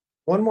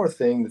one more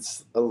thing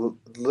that's a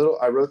little,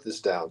 I wrote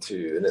this down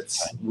too, and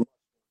it's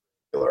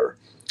regular,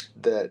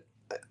 that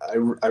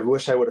I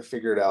wish I would have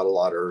figured out a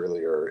lot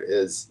earlier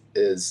is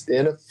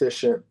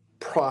inefficient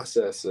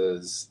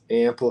processes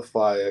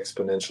amplify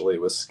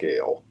exponentially with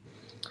scale.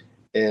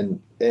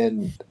 And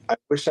I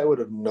wish I would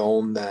have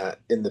known that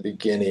in the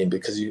beginning,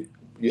 because you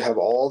have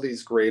all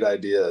these great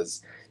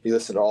ideas. You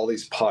listen to all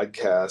these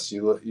podcasts.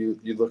 You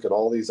look at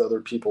all these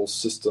other people's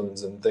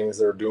systems and things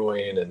they're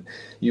doing, and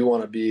you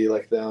want to be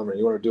like them, or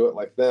you want to do it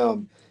like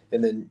them.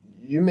 And then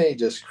you may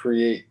just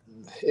create.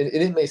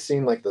 It may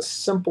seem like the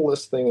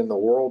simplest thing in the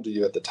world to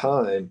you at the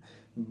time,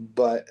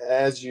 but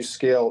as you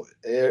scale,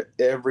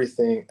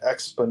 everything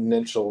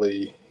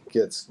exponentially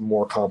gets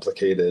more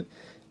complicated,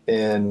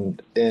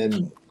 and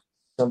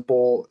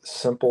simple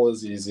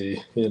is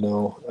easy.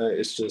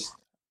 It's just.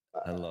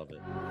 I love it.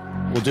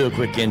 We'll do a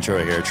quick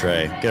intro here,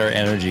 Trey. Get our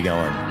energy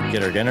going.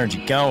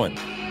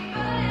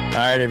 All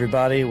right,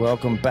 everybody.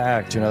 Welcome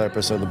back to another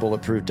episode of the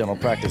Bulletproof Dental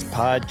Practice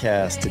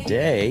Podcast.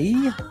 Today,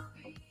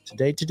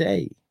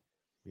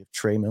 we have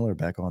Trey Miller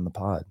back on the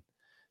pod.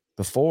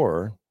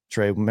 Before,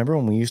 Trey, remember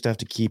when we used to have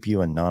to keep you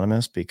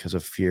anonymous because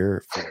of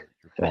fear for your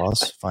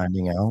boss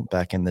finding out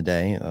back in the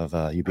day of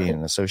you being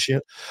an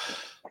associate?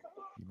 You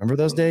remember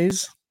those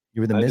days?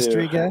 You were the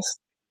mystery guest.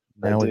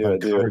 Now we've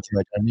uncovered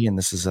your identity, and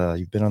this is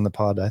you've been on the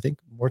pod, I think,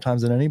 more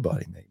times than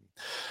anybody, maybe.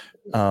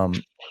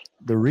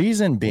 The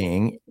reason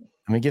being,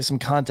 let me give some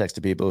context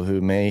to people who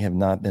may have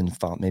not been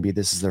followed. Maybe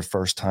this is their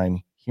first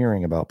time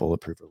hearing about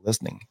Bulletproof or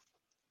listening.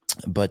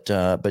 But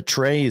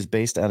Trey is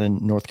based out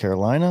in North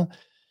Carolina,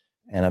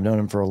 and I've known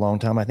him for a long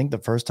time. I think the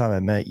first time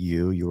I met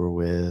you, you were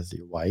with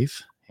your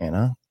wife,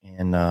 Hannah,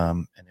 and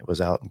it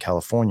was out in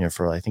California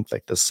for, I think,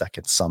 like the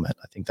second summit.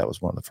 I think that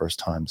was one of the first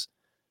times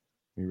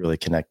we really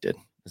connected.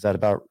 Is that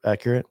about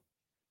accurate?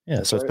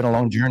 Yeah. So it's been a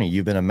long journey.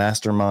 You've been a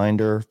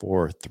masterminder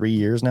for 3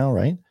 years now,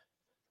 right?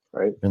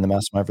 Right. Been the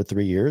mastermind for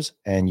 3 years,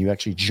 and you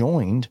actually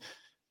joined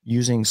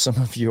using some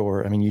of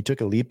your, you took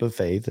a leap of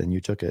faith, and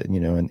you took it, in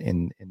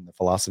the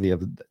philosophy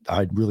of,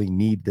 I really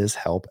need this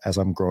help as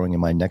I'm growing in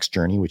my next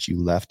journey, which you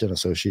left an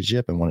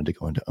associateship and wanted to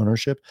go into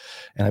ownership.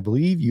 And I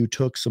believe you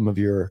took some of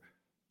your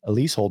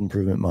leasehold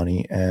improvement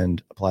money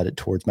and applied it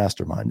towards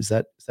mastermind. Is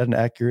that an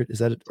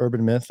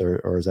urban myth,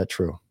 or is that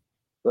true?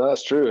 No,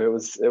 that's true.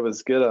 It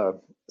was get a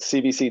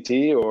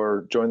CBCT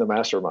or join the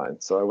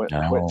mastermind. So I went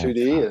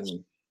 2D,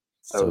 and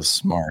so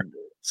smart.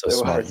 So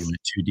smart. You went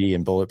 2D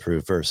and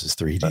Bulletproof versus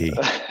 3D.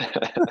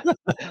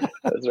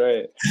 That's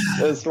right.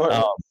 That's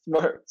smart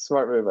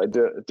move. I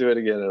do it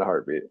again in a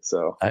heartbeat.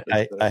 So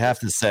I have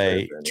to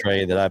say,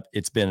 Trey, that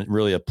it's been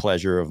really a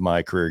pleasure of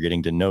my career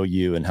getting to know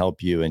you and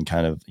help you, and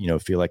kind of,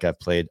 feel like I've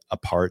played a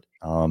part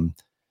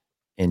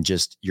in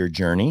just your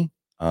journey.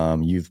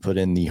 You've put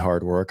in the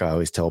hard work. I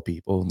always tell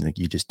people, like,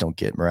 you just don't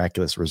get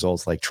miraculous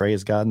results like Trey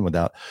has gotten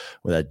without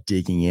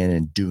digging in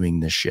and doing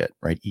the shit,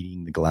 right?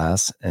 Eating the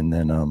glass. And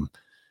then,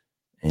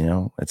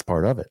 it's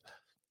part of it.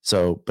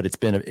 So, but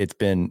it's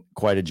been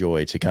quite a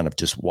joy to kind of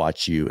just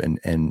watch you and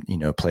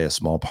play a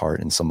small part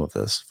in some of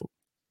this.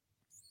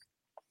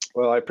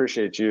 Well, I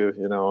appreciate you,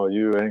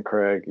 you and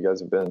Craig, you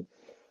guys have been,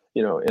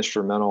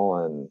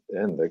 instrumental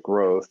in the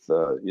growth,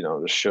 to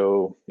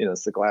show,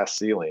 it's the glass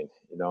ceiling,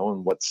 and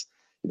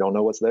you don't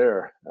know what's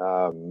there.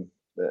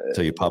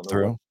 Until you pop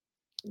through.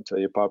 Until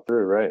you pop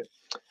through, right.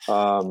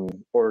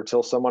 Or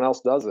until someone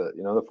else does it,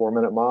 the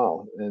 4-minute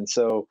mile. And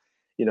so,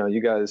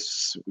 you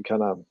guys, we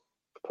kind of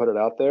put it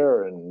out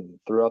there and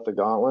threw out the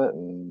gauntlet,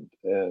 and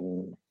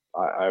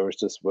I was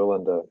just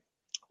willing to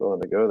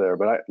go there.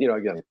 But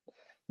again,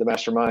 the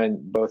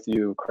mastermind, both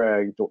you,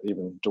 Craig,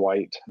 even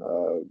Dwight,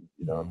 now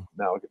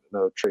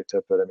no Trey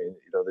Tippett.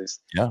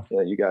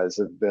 You guys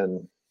have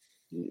been,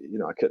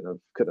 I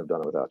couldn't have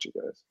done it without you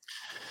guys.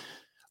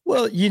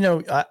 Well,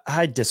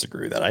 I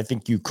disagree with that. I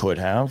think you could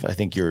have. I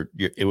think you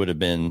would have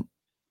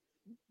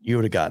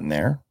gotten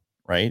there,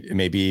 right? It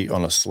may be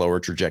on a slower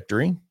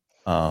trajectory,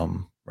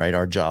 right?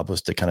 Our job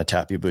was to kind of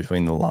tap you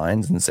between the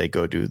lines and say,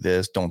 go do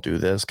this, don't do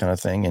this kind of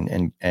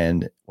thing.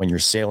 And when you're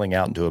sailing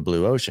out into a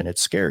blue ocean,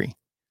 it's scary.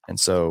 And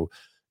so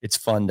it's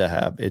fun to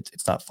have,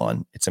 it's not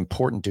fun. It's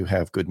important to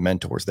have good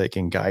mentors that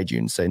can guide you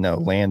and say, no,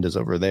 land is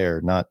over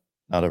there, not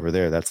over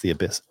there. That's the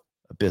abyss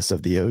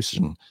of the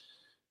ocean.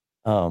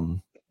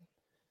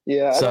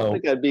 Yeah, I don't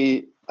think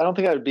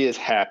I'd be as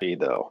happy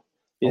though.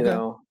 You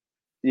know?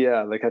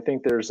 Yeah, like I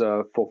think there's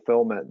a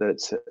fulfillment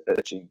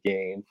that you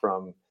gain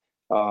from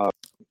it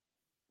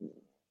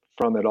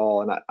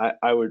all. And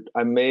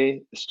I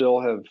may still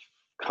have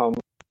come,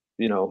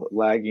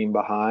 lagging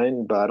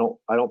behind, but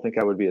I don't think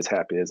I would be as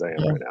happy as I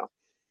am right now.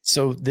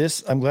 So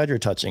I'm glad you're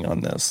touching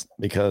on this,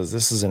 because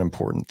this is an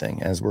important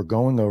thing. As we're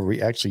going over, we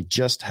actually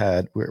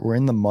we're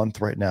in the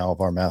month right now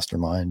of our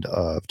mastermind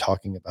of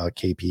talking about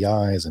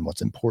KPIs and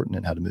what's important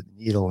and how to move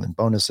the needle and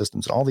bonus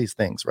systems and all these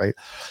things, right?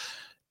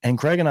 And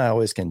Craig and I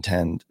always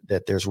contend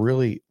that there's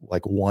really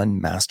like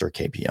one master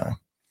KPI,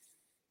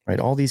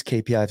 right? All these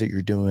KPIs that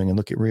you're doing, and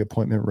look at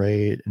reappointment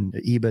rate and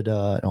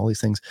EBITDA and all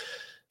these things.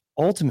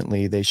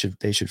 Ultimately, they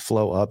should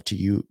flow up to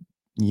you,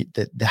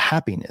 the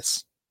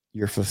happiness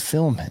your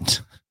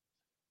fulfillment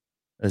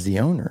as the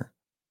owner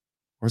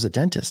or as a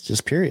dentist,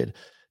 just period.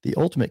 The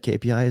ultimate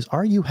KPI is,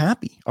 are you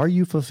happy? Are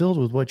you fulfilled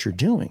with what you're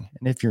doing?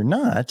 And if you're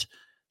not,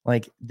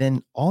 like,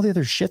 then all the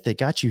other shit that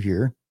got you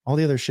here, all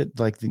the other shit,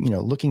 like,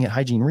 looking at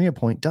Hygiene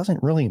ReaPoint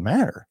doesn't really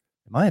matter,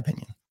 in my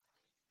opinion.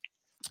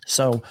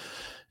 So,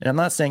 and I'm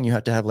not saying you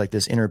have to have like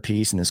this inner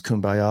peace and this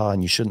kumbaya,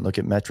 and you shouldn't look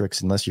at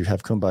metrics unless you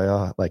have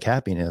kumbaya, like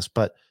happiness.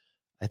 But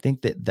I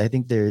think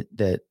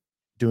that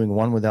doing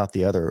one without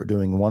the other, or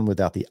doing one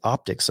without the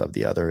optics of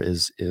the other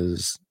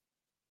is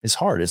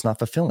hard. It's not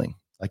fulfilling.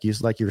 Like you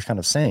were kind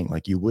of saying,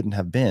 like you wouldn't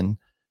have been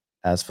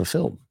as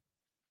fulfilled.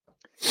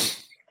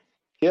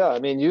 Yeah. I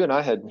mean, you and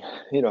I had,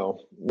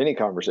 many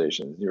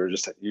conversations. You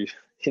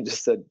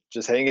just said,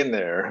 just hang in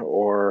there,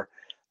 or,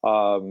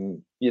 or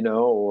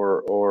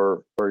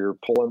you're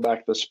pulling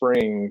back the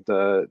spring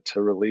to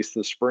release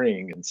the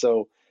spring. And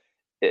so,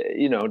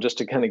 just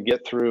to kind of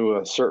get through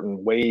a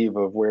certain wave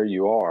of where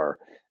you are,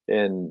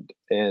 and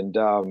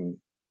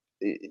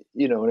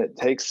it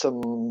takes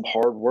some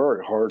hard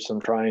work,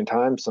 some trying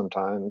times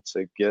sometimes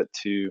to get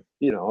to,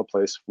 a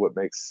place what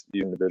makes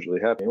you individually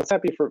happy. And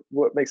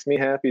what makes me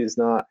happy is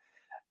not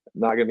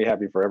going to be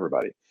happy for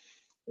everybody.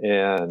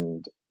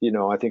 And,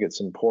 I think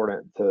it's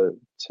important to,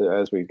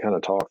 as we kind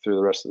of talk through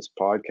the rest of this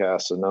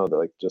podcast, to know that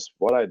like just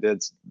what I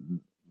did's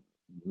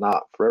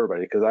not for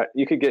everybody, because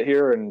you could get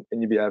here and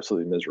you'd be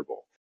absolutely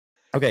miserable.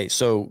 Okay.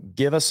 So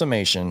give a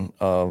summation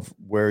of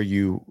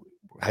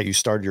how you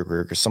started your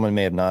career. Cause someone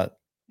may have not,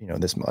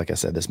 this, like I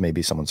said, this may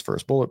be someone's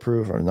first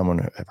Bulletproof, or no one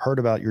have heard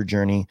about your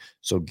journey.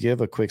 So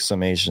give a quick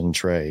summation,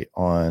 Trey,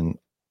 on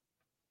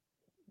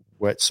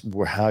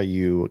how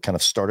you kind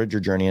of started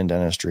your journey in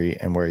dentistry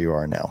and where you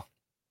are now.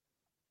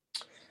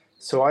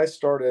 So I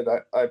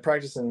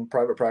practiced in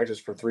private practice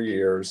for 3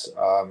 years.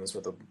 It was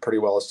with a pretty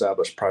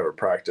well-established private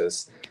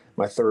practice.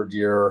 My third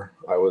year,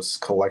 I was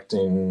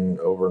collecting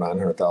over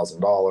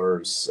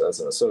 $900,000 as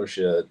an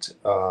associate,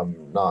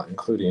 not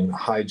including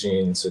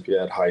hygiene. So if you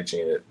add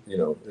hygiene,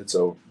 it's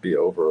be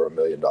over $1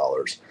 million.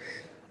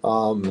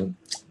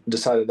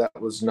 Decided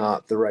that was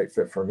not the right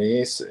fit for me,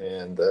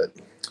 and that,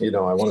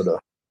 I wanted to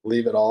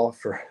leave it all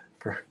for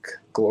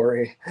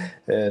glory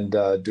and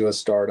do a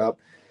startup.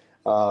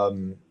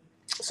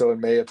 So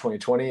in May of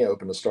 2020, I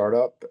opened a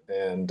startup,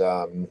 and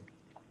that's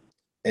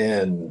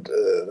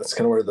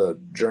kind of where the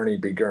journey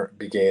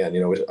began.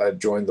 I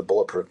joined the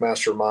Bulletproof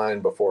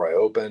Mastermind before I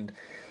opened.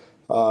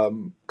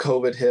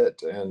 COVID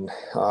hit and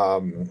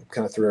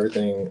kind of threw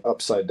everything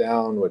upside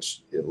down,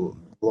 which,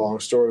 long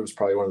story, was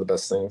probably one of the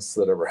best things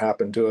that ever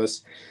happened to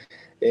us.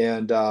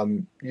 And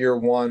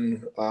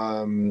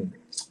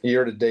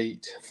year to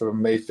date,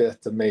 from May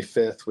 5th to May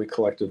 5th, we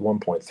collected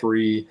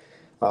 1.3.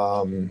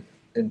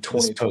 In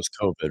 2020,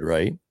 post-COVID,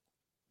 right?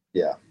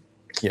 Yeah.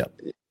 Yeah.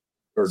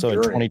 So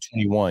in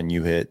 2021,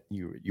 you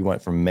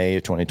went from May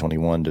of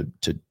 2021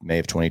 to May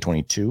of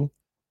 2022.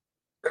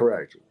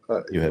 Correct.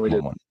 You had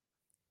 1.3.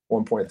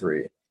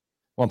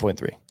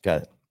 1.3.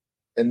 Got it.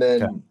 And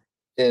then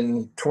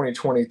in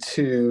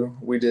 2022,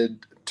 we did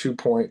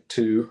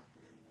 2.2.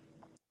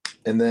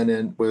 And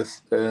then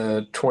with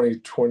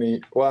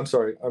 2020, well, I'm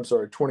sorry,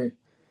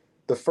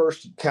 the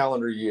first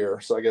calendar year.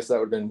 So I guess that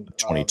would have been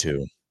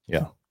 22.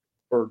 Yeah.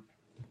 Or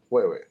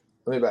wait,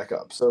 let me back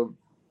up. So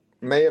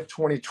May of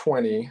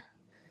 2020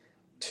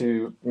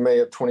 to May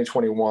of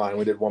 2021,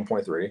 we did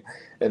 1.3.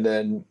 And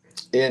then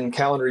in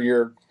calendar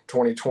year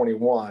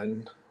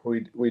 2021,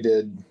 we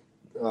did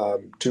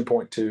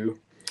 2.2.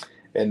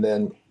 And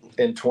then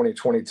in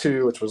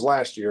 2022, which was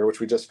last year, which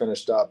we just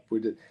finished up, we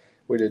did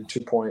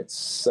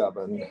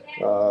 2.7.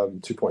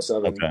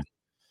 2.7. Okay.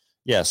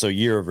 Yeah. So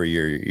year over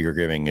year, you're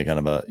giving a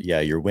kind of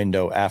your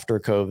window after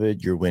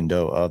COVID, your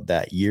window of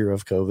that year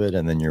of COVID,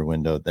 and then your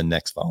window the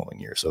next following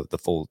year. So the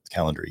full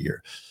calendar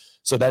year.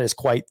 So that is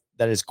quite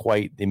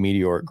the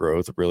meteoric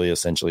growth, really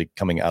essentially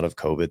coming out of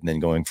COVID and then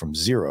going from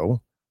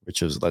 0,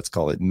 which is, let's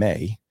call it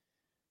May,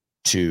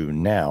 to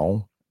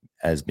now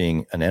as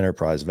being an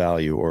enterprise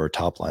value or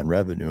top line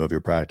revenue of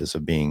your practice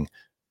of being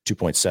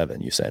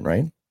 2.7, you said,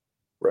 right?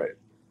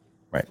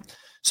 Right.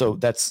 So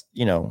that's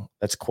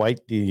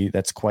quite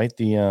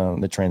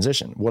the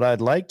transition. What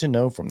I'd like to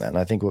know from that, and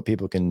I think what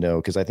people can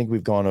know, because I think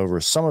we've gone over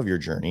some of your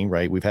journey,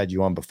 right? We've had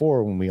you on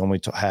before when we only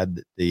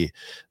had the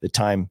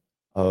time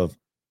of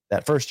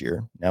that first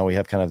year. Now we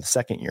have kind of the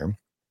second year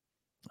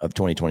of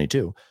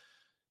 2022.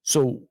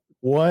 So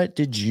what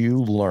did you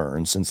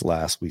learn since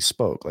last we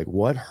spoke? Like,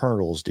 what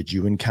hurdles did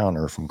you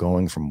encounter from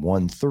going from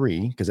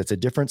 1.3, because it's a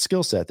different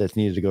skill set that's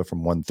needed to go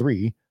from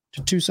 1.3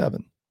 to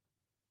 2.7?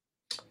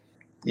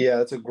 Yeah,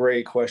 that's a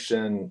great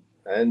question.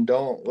 And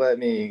don't let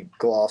me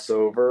gloss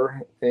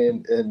over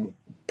and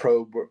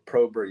probe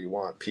where you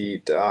want,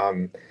 Pete.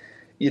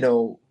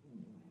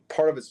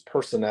 Part of it's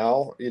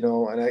personnel,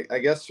 and I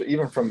guess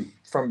even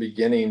from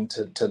beginning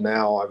to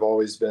now, I've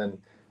always been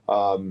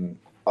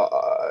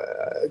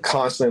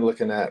constantly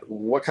looking at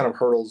what kind of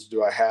hurdles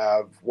do I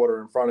have, what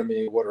are in front of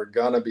me, what are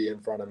going to be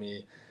in front of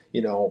me,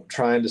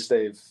 trying to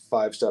stay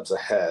 5 steps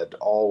ahead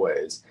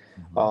always.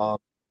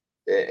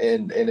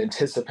 and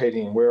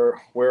anticipating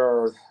where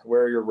are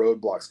your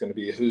roadblocks going to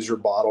be, who's your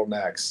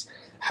bottlenecks,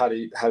 how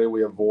do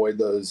we avoid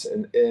those,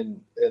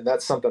 and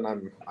that's something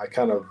I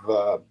kind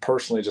of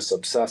personally just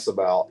obsess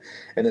about,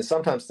 and then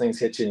sometimes things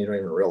hit you and you don't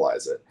even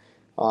realize it.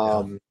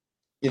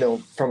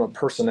 From a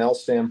personnel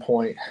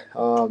standpoint,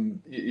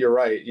 you're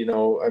right.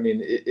 I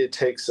mean, it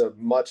takes a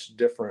much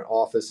different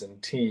office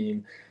and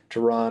team to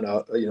run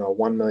a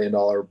 $1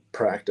 million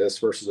practice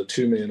versus a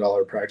 $2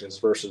 million practice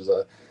versus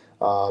a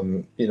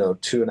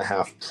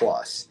 2.5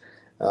 plus.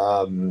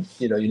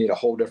 You need a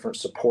whole different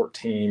support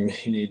team.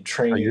 You need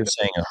training. Are you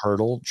saying a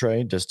hurdle,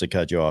 Trey? Just to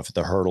cut you off,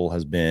 the hurdle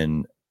has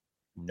been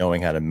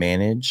knowing how to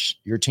manage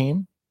your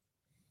team?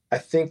 I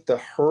think the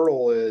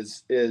hurdle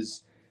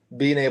is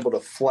being able to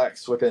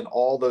flex within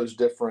all those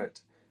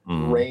different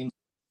range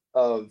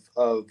of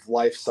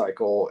life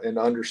cycle, and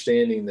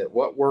understanding that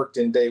what worked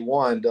in day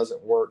one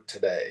doesn't work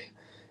today,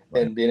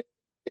 right. And being able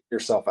to get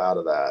yourself out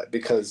of that.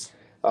 Because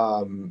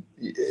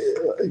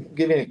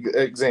give me an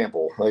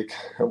example, like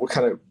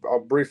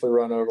I'll briefly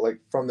run over, like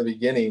from the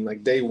beginning,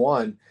 like day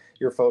one,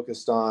 you're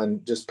focused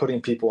on just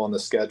putting people on the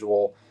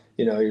schedule.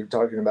 You're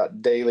talking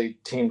about daily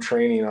team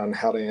training on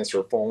how to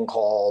answer phone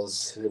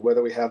calls,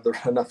 whether we have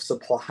enough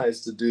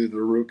supplies to do the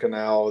root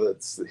canal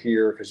that's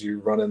here, because you're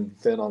running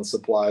thin on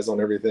supplies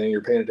on everything. You're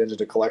paying attention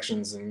to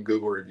collections and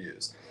Google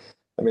reviews.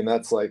 I mean,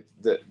 that's like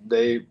the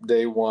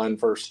day one,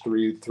 first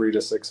three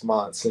to 6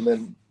 months. And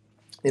then,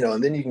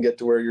 and then you can get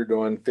to where you're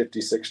doing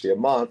 50, 60 a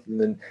month. And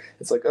then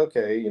it's like,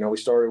 okay, we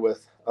started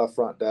with a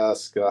front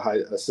desk, a high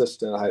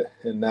assistant,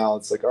 and now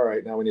it's like, all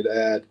right, now we need to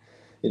add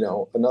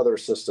another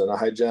assistant, a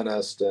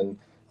hygienist, and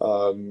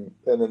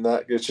then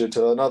that gets you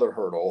to another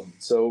hurdle.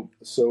 So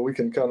we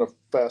can kind of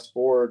fast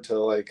forward to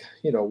 $1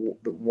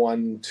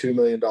 $2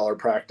 million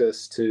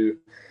practice to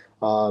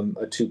a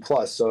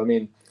 2+. So I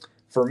mean,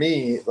 for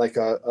me, like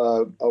a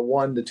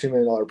 $1 to $2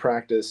 million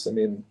practice, I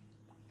mean,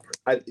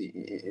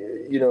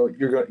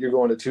 you're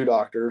going to 2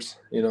 doctors,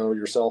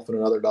 yourself and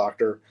another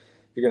doctor.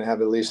 You're going to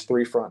have at least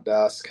 3 front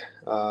desk,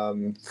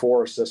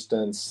 4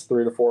 assistants,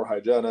 3 to 4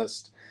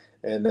 hygienists.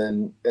 And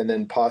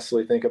then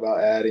possibly think about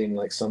adding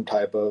like some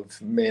type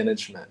of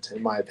management,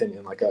 in my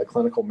opinion, like a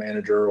clinical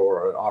manager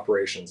or an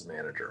operations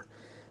manager.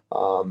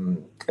 I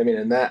mean,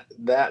 and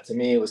that to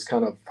me was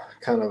kind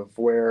of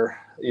where,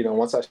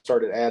 once I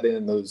started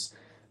adding those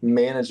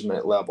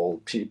management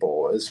level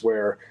people, is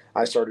where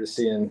I started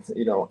seeing,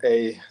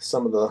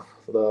 some of the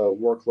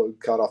workload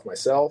cut off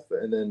myself,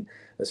 and then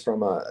as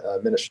from a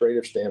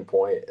administrative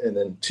standpoint, and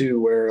then 2,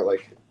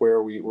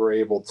 where we were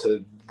able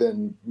to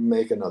then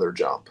make another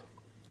jump.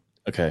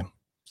 Okay.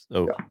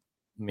 So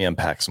Let me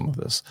unpack some of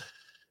this.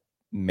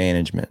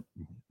 Management.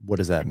 What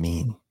does that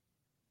mean?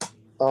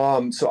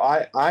 So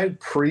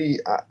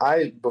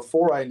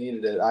before I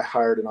needed it, I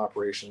hired an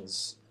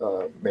operations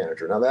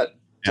manager. Now that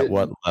at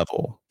what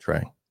level,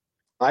 Trey?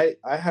 I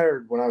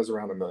hired when I was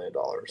around $1 million.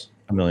 $1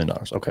 million.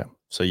 Okay.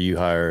 So you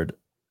hired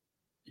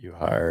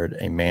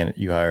a man.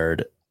 You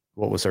hired,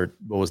 what was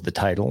the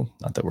title?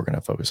 Not that we're going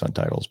to focus on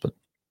titles, but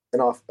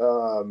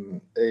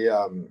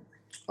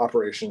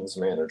operations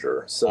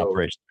manager. So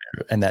operations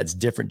manager. And that's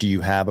different. Do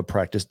you have a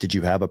practice? Did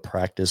you have a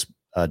practice?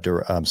 Did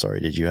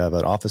you have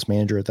an office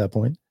manager at that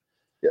point?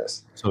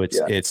 Yes. So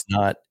it's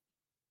not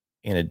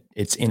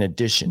it's in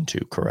addition to,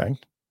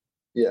 correct?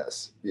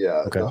 Yes.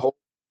 Yeah. Okay. The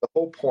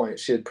whole point,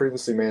 she had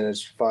previously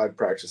managed 5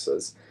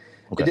 practices.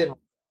 Okay. It didn't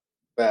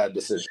bad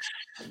decision.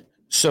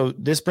 So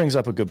this brings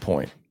up a good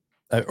point,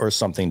 or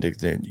something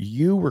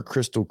you were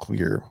crystal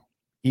clear.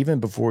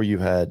 Even before you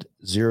had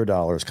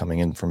 $0 coming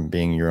in from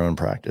being your own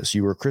practice,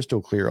 you were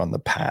crystal clear on the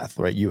path,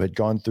 right? You had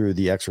gone through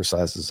the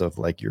exercises of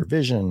like your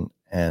vision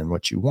and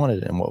what you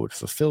wanted and what would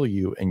fulfill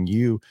you. And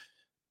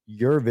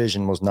your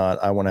vision was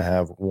not, I want to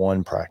have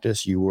one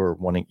practice.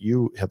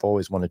 You have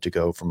always wanted to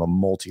go from a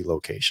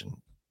multi-location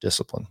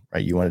discipline,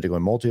 right? You wanted to go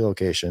in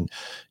multi-location.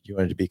 You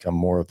wanted to become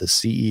more of the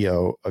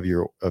CEO of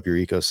your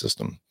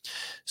ecosystem.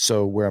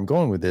 So where I'm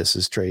going with this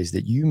is, Trey, is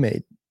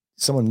that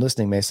someone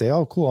listening may say,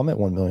 oh, cool, I'm at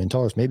 $1 million.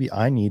 Maybe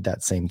I need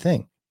that same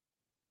thing.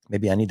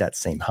 Maybe I need that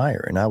same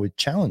hire. And I would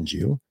challenge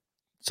you,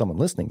 someone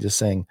listening, just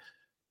saying,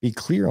 be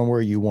clear on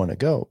where you want to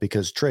go.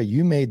 Because Trey,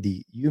 you made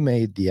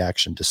the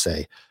action to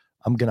say,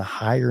 I'm going to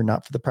hire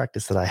not for the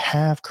practice that I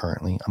have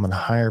currently. I'm going to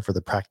hire for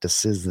the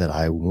practices that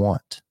I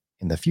want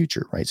in the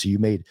future, right? So you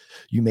made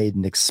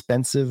an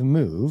expensive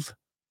move,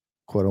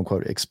 quote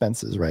unquote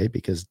expenses, right?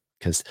 Because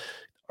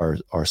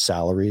our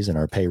salaries and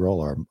our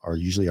payroll are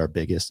usually our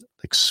biggest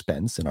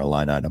expense in our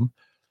line item.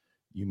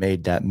 You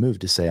made that move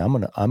to say, I'm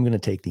going to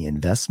take the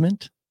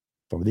investment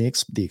from the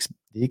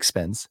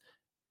expense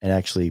and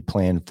actually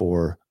plan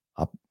for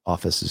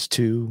offices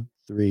 2,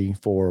 3,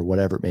 4,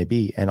 whatever it may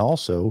be. And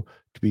also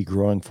to be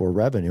growing for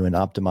revenue and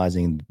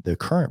optimizing the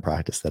current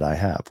practice that I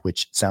have,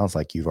 which sounds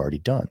like you've already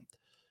done,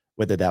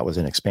 whether that was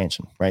an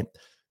expansion, right?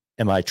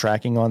 Am I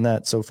tracking on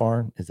that so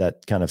far? Is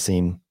that kind of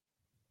seen?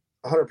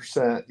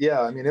 100%.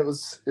 Yeah. I mean, it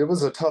was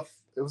a tough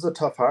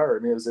hire. I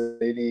mean, it was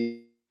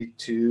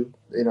 82,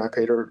 I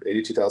paid her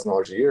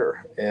 $82,000 a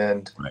year.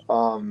 And, right.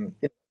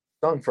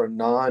 stung for a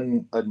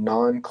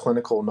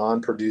non-clinical,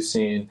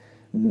 non-producing,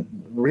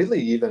 really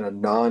even a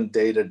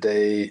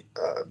non-day-to-day,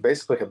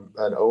 basically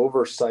an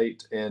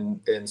oversight in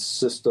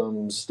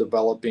systems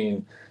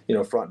developing,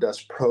 front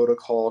desk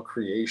protocol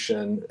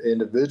creation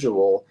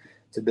individual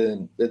to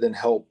then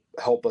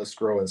help us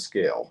grow and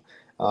scale.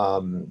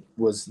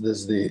 Was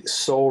this the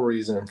sole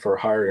reason for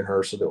hiring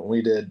her, so that when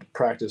we did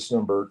practice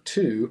number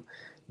 2,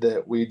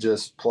 that we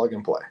just plug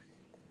and play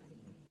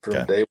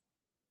from day.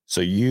 So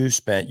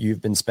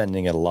you've been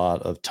spending a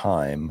lot of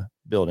time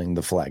building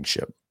the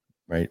flagship,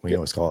 right? We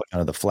always call it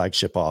kind of the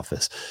flagship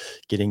office,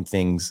 getting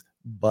things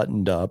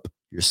buttoned up,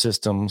 your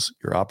systems,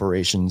 your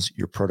operations,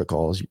 your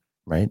protocols,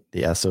 right?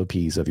 The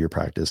SOPs of your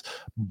practice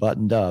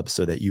buttoned up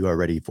so that you are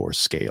ready for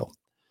scale.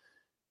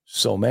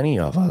 So many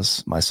of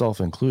us,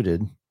 myself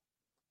included,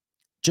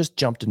 just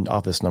jumped in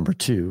office number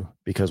 2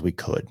 because we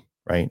could,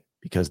 right?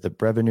 Because the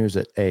revenues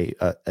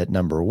at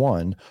number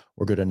 1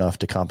 were good enough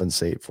to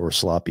compensate for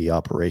sloppy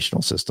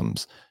operational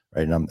systems,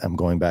 right? And I'm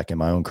going back in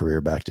my own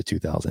career back to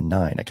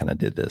 2009. I kind of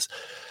did this,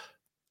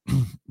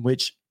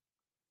 which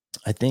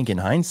I think in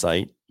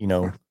hindsight,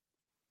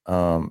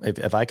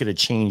 if I could have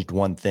changed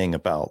one thing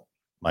about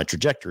my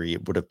trajectory,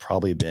 it would have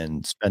probably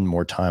been spend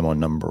more time on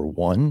number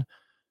 1,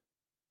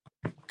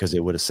 because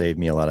it would have saved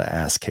me a lot of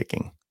ass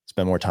kicking.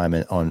 Spend more time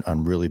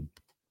on really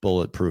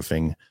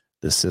bulletproofing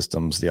the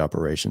systems, the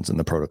operations, and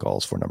the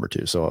protocols for number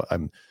 2. So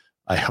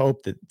I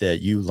hope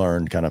that you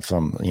learned kind of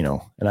from,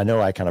 and I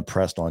know I kind of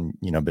pressed on,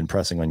 been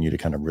pressing on you to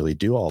kind of really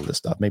do all this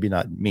stuff. Maybe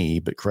not me,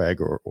 but Craig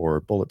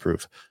or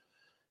Bulletproof,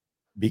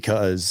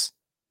 because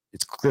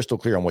it's crystal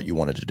clear on what you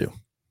wanted to do.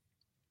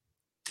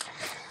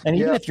 And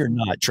even if you're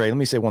not, Trey, let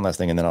me say one last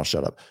thing and then I'll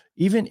shut up.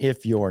 Even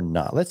if you're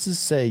not, let's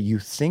just say you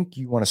think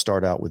you want to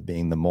start out with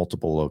being the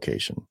multiple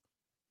location,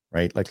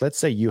 right? Like, let's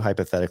say you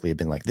hypothetically have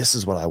been like, this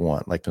is what I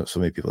want. Like so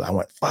many people, I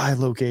want 5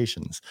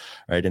 locations,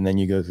 right? And then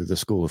you go through the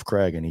school of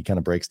Craig and he kind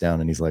of breaks down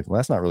and he's like, well,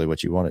 that's not really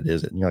what you wanted,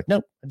 is it? And you're like,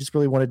 no, I just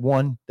really wanted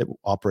 1 that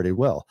operated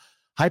well.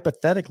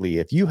 Hypothetically,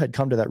 if you had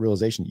come to that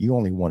realization, you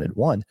only wanted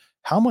 1,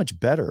 how much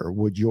better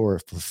would your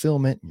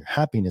fulfillment and your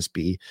happiness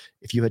be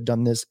if you had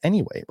done this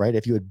anyway, right?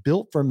 If you had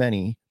built for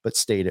many, but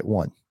stayed at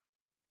 1.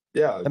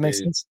 Yeah. That makes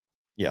sense.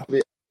 Yeah.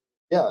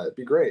 Yeah, it'd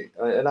be great.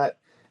 And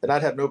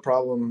I'd have no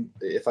problem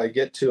if I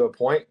get to a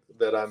point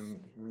that I'm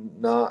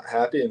not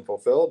happy and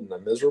fulfilled and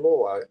I'm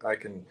miserable. I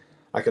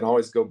can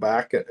always go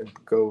back and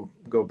go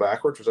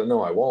backwards, which I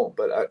know I won't,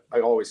 but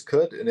I always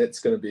could. And it's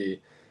going to be,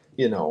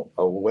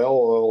 a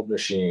well-oiled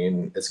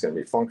machine. It's going to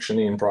be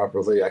functioning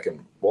properly. I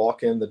can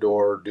walk in the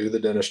door, do the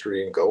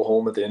dentistry, and go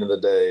home at the end of the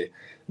day.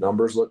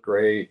 Numbers look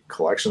great.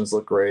 Collections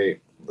look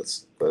great.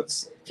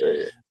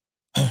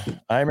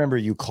 I remember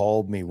you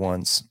called me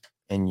once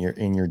in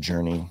your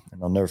journey,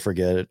 and I'll never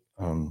forget it.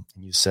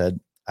 You said,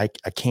 I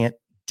can't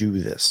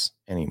do this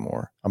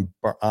anymore.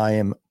 I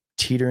am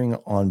teetering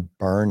on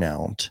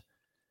burnout.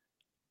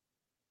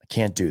 I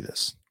can't do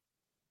this.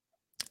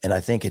 And I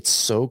think it's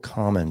so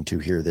common to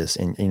hear this.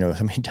 And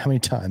how many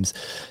times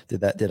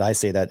did I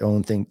say that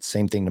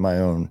same thing to my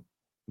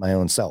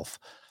own self?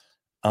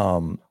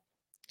 And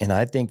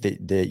I think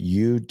that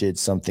you did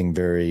something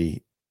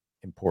very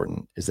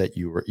important, is that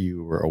you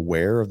were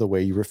aware of the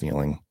way you were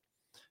feeling.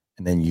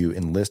 And then you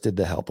enlisted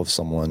the help of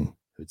someone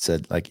who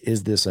said, like,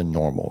 is this a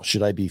normal?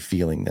 Should I be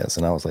feeling this?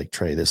 And I was like,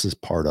 Trey, this is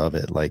part of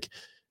it. Like,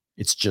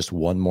 it's just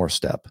one more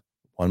step,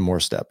 a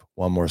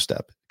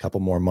couple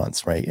more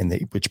months, right? And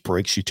which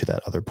breaks you to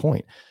that other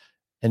point.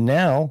 And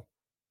now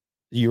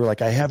you were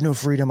like, I have no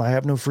freedom. I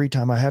have no free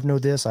time. I have no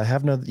this. I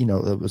have no,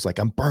 it was like,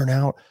 I'm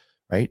burnout,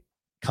 right?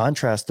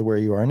 Contrast to where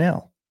you are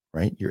now,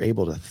 right? You're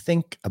able to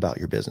think about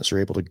your business.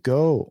 You're able to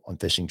go on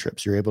fishing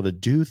trips. You're able to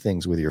do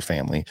things with your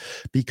family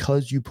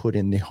because you put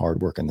in the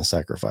hard work and the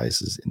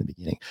sacrifices in the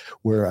beginning.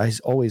 Where I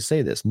always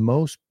say this,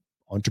 most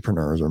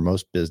entrepreneurs or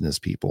most business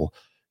people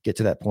get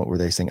to that point where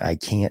they're saying, I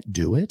can't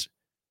do it.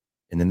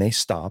 And then they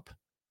stop,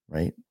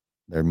 right?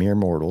 They're mere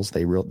mortals.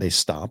 They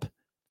stop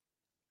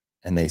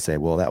and they say,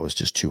 well, that was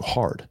just too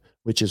hard,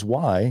 which is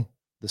why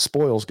the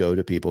spoils go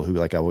to people who,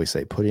 like I always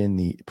say, put in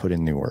the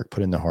work,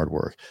 put in the hard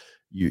work.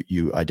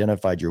 You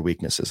identified your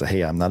weaknesses.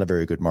 Hey, I'm not a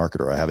very good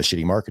marketer. I have a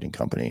shitty marketing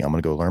company. I'm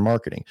going to go learn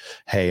marketing.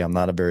 Hey, I'm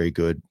not a very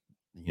good,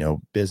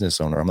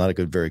 business owner. I'm not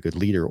a very good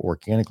leader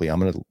organically. I'm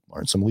going to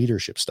learn some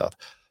leadership stuff.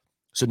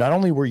 So not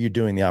only were you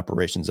doing the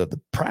operations of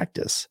the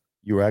practice,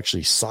 you were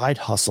actually side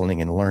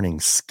hustling and learning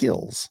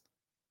skills.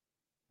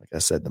 Like I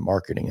said, the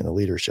marketing and the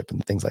leadership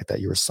and things like that.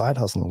 You were side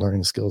hustling and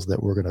learning skills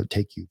that were going to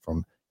take you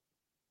from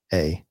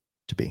A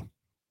to B.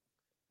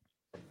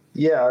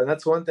 Yeah, and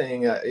that's one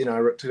thing. I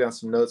took down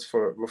some notes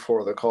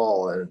before the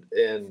call,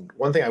 and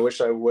one thing I wish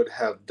I would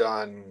have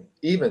done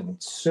even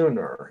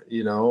sooner.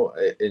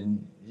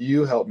 And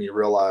you helped me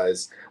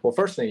realize. Well,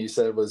 first thing you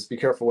said was, "Be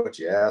careful what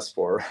you ask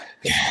for."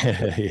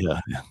 Yeah,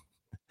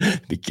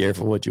 be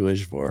careful what you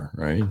wish for,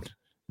 right?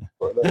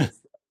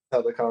 That's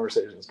how the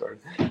conversation started.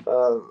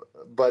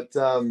 But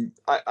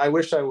I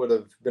wish I would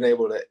have been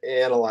able to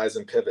analyze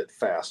and pivot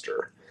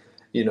faster.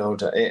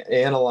 To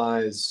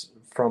analyze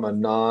from a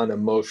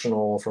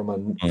non-emotional, from a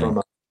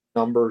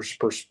numbers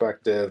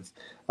perspective,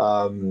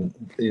 as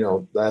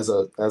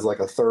like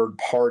a third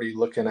party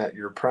looking at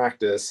your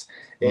practice,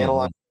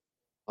 analyze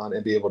on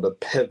and be able to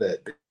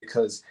pivot,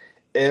 because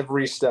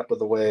every step of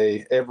the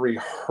way, every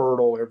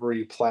hurdle,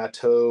 every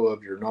plateau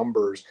of your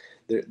numbers,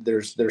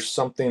 there's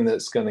something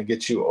that's going to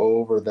get you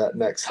over that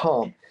next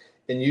hump,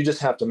 and you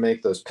just have to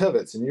make those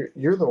pivots, and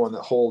you're the one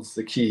that holds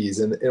the keys.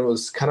 And it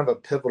was kind of a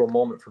pivotal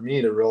moment for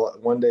me to realize.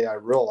 One day I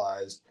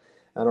realized,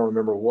 I don't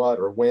remember what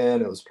or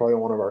when, it was probably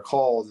on one of our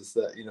calls, is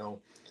that,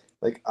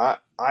 like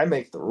I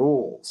make the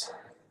rules,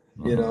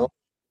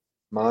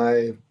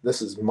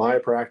 this is my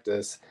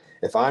practice.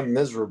 If I'm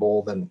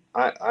miserable, then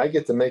I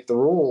get to make the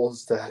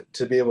rules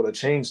to be able to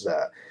change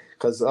that.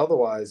 Because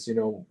otherwise,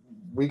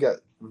 we got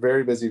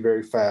very busy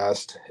very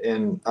fast,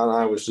 and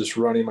I was just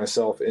running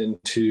myself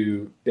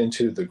into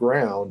the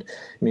ground.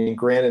 I mean,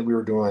 granted, we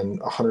were doing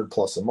 100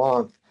 plus a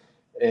month,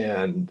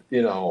 and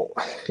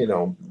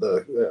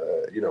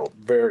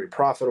very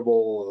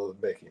profitable,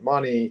 making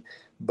money,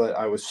 but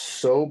I was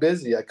so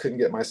busy I couldn't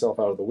get myself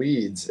out of the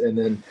weeds. And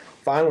then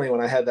finally,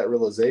 when I had that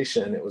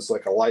realization, it was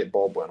like a light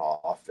bulb went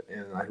off,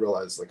 and I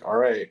realized, like, all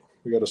right,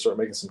 we got to start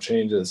making some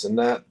changes. And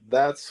that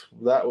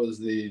was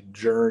the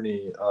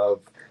journey of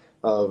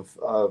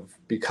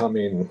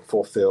becoming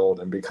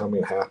fulfilled and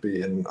becoming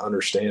happy, and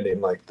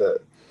understanding, like, that,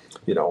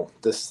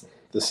 this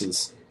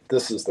is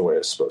the way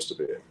it's supposed to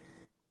be.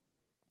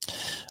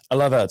 I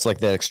love that. It's like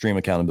that extreme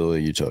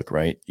accountability you took,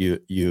 right?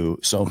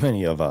 So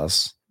many of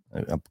us,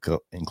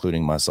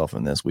 including myself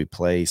in this, we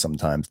play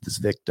sometimes this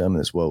victim,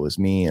 this woe is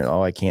me, and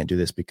I can't do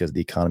this because of the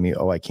economy.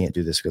 I can't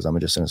do this because I'm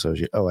just an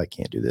associate. I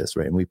can't do this,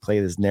 right? And we play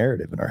this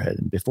narrative in our head,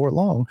 and before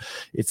long,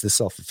 it's the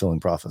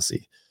self-fulfilling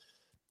prophecy.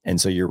 And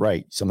so you're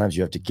right. Sometimes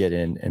you have to get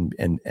in and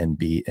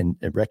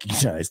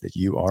recognize that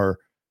you are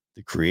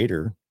the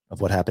creator of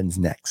what happens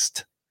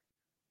next,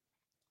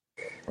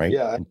 right?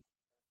 Yeah.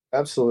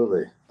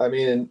 Absolutely. I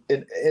mean,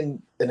 and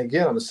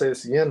again, I'm going to say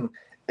this again,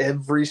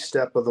 every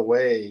step of the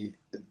way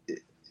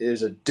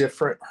is a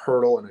different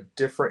hurdle, and a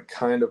different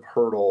kind of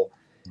hurdle,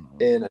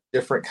 and a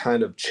different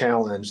kind of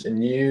challenge.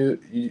 And you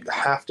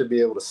have to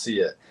be able to see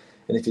it.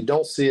 And if you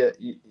don't see it,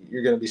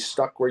 you're going to be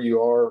stuck where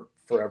you are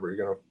forever.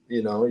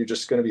 You're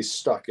just going to be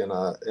stuck in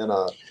a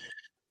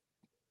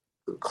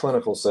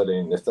clinical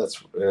setting. If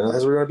that's, we're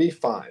going to be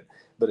fine.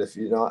 But if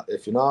you're not,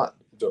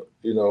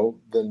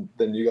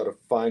 then you got to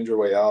find your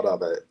way out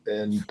of it.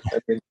 And I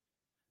mean,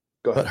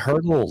 go ahead. But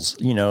hurdles,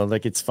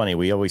 like, it's funny.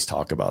 We always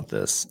talk about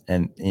this,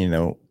 and,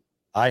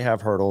 I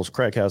have hurdles.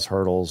 Craig has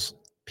hurdles.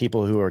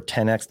 People who are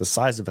 10x the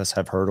size of us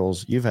have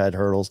hurdles. You've had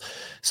hurdles.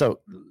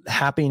 So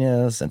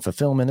happiness and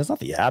fulfillment is not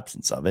the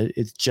absence of it.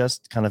 It's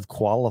just kind of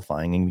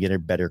qualifying and get a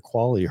better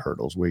quality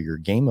hurdles, where you're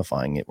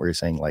gamifying it, where you're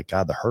saying, like,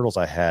 God, the hurdles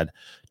I had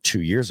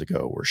 2 years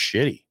ago were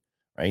shitty,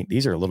 right?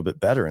 These are a little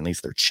bit better. At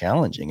least they're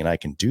challenging, and I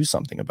can do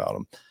something about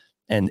them.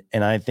 And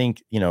I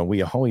think,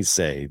 we always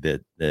say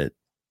that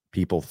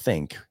people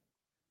think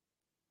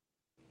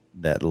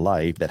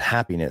that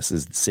happiness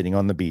is sitting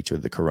on the beach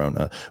with the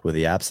Corona, with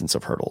the absence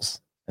of hurdles.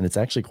 And it's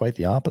actually quite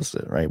the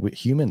opposite, right?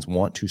 Humans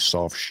want to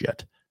solve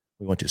shit.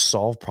 We want to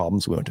solve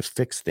problems. We want to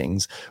fix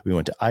things. We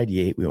want to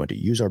ideate. We want to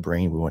use our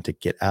brain. We want to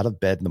get out of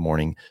bed in the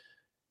morning,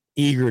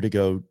 eager to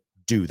go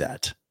do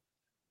that.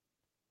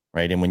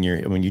 Right. And when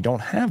you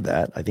don't have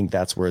that, I think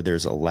that's where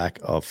there's a lack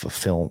of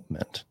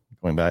fulfillment.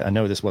 Going back, I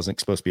know this wasn't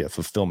supposed to be a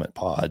fulfillment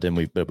pod, and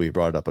we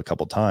brought it up a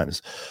couple of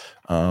times,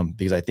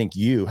 because I think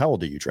how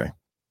old are you, Trey?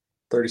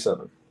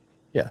 37.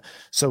 Yeah.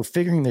 So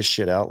figuring this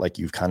shit out, like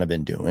you've kind of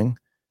been doing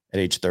at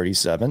age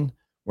 37,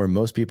 where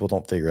most people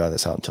don't figure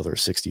this out until they're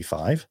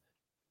 65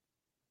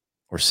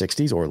 or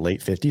 60s or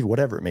late 50s,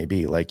 whatever it may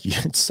be. Like,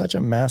 it's such a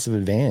massive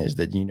advantage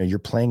that, you're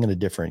playing in a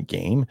different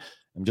game.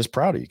 I'm just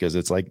proud of you, because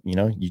it's like,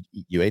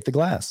 you ate the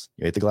glass,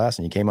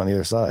 and you came on the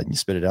other side, and you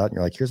spit it out, and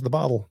you're like, here's the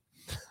bottle.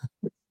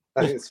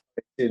 I think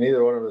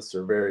neither one of us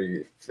are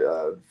very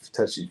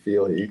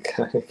touchy-feely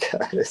kind of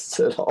guys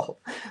at all.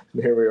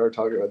 And here we are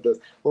talking about this.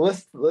 Well,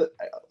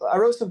 I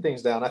wrote some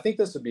things down. I think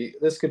this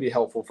could be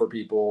helpful for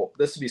people.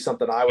 This would be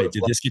something I would.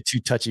 Did this get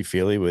too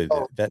touchy-feely with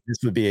that? This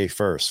would be a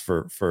first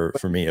for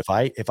me. If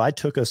I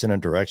took us in a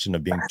direction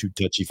of being too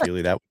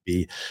touchy-feely, that would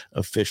be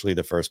officially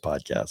the first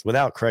podcast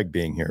without Craig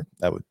being here.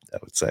 That would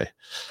say.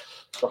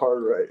 The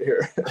hard right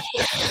here.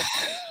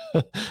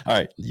 All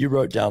right, you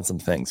wrote down some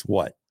things.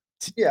 What?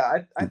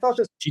 Yeah, I thought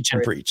this teach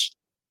and preach.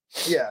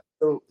 Yeah.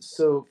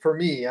 So for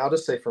me, I'll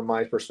just say from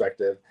my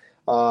perspective,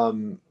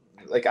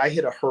 like, I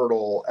hit a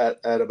hurdle at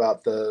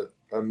about the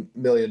 $1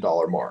 million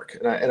mark,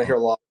 and I hear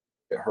a lot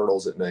of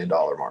hurdles at $1 million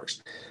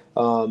marks.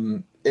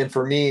 And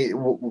for me,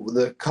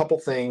 the couple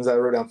things I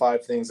wrote down,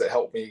 5 things that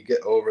helped me get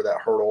over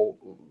that hurdle.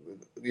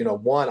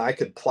 One, I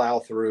could plow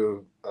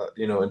through,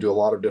 and do a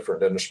lot of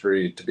different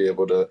dentistry to be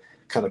able to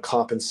kind of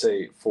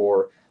compensate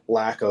for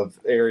lack of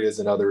areas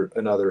in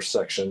other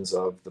sections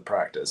of the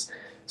practice.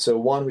 So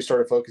one, we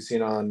started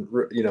focusing on,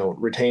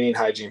 retaining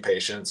hygiene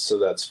patients. So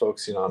that's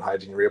focusing on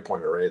hygiene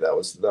reappointment rate. That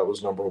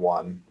was number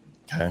one.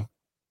 Okay.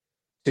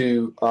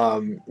 to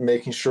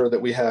making sure that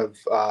we have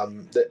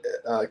the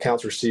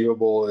accounts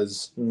receivable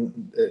is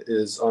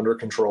under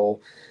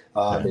control,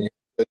 and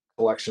good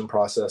collection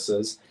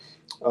processes.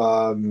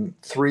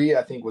 3,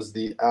 I think, was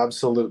the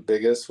absolute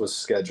biggest, was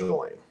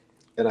scheduling.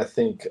 And I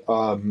think,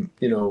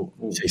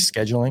 Say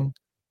scheduling?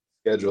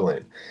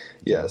 Scheduling.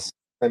 Yes.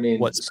 I mean,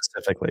 what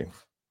specifically?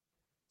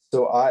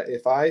 so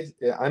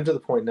I'm to the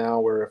point now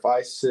where if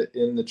I sit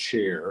in the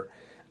chair,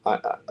 I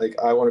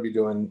want to be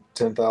doing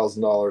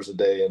 $10,000 a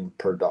day in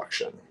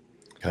production.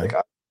 Okay.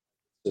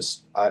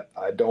 Like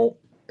I don't,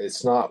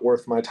 it's not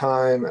worth my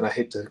time. And I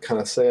hate to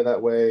kind of say it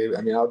that way.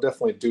 I mean, I'll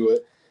definitely do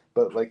it,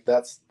 but like,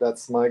 that's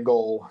my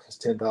goal, is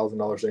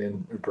 $10,000 a day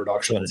in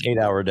production. So an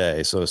 8-hour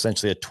day. So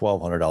essentially a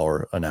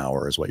 $1,200 an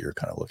hour is what you're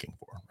kind of looking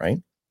for,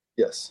 right?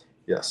 Yes.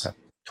 Okay.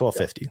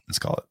 $1,250, let's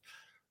call it.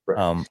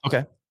 Right.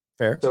 Okay.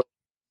 Fair.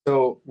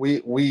 So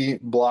we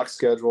block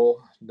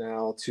schedule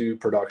now to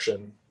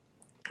production.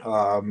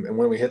 And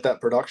when we hit that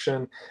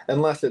production,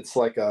 unless it's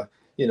like a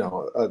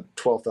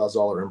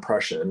 $12,000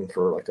 impression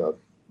for like a,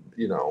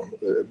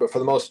 but for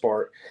the most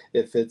part,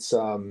 if it's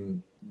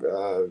once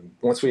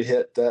we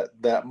hit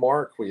that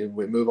mark, we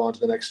move on to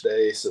the next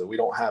day, so we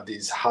don't have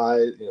these high,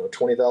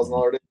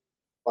 $20,000 days,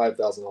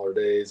 $5,000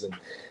 days,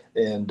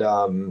 and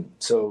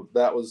so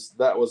that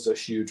was a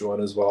huge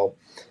one as well.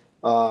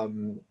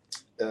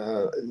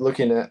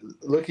 Looking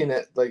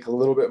at like a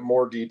little bit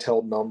more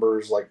detailed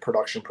numbers, like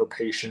production per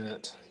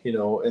patient,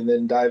 and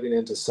then diving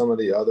into some of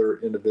the other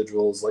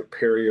individuals, like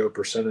perio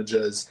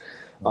percentages,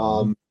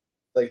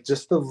 like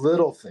just the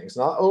little things,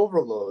 not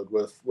overload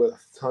with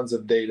tons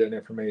of data and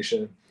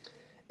information.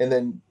 And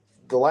then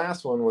the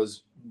last one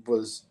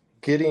was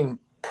getting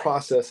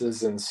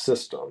processes and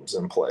systems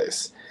in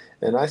place.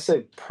 And I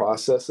say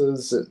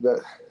processes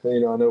that, I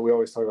know we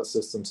always talk about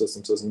system,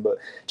 but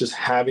just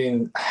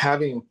having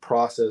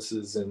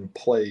processes in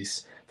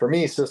place. For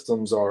me,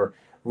 systems are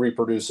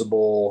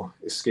reproducible,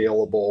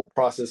 scalable.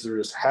 Processes are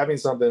just having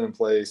something in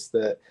place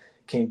that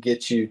can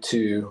get you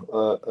to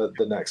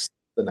the next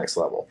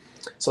level.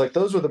 So like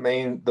those were the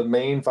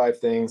main 5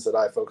 things that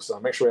I focused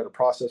on. Make sure we had a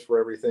process for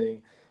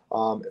everything.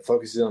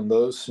 Focusing on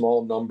those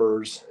small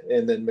numbers,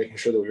 and then making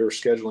sure that we were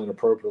scheduling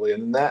appropriately.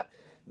 And then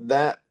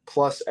that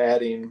plus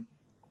adding,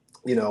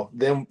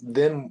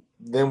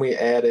 then we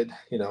added,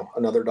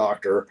 another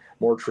doctor,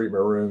 more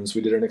treatment rooms.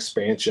 We did an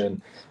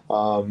expansion,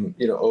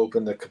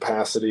 opened the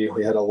capacity.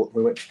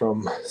 We went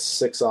from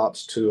 6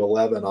 ops to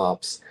 11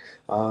 ops.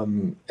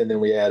 And then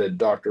we added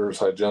doctors,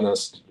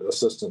 hygienists,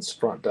 assistants,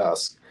 front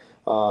desk,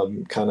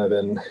 kind of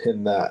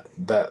in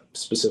that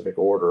specific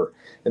order.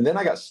 And then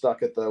I got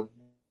stuck at the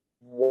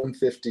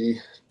 150,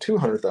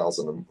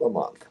 200,000 a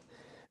month.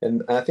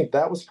 And I think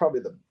that was probably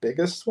the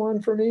biggest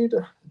one for me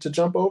to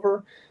jump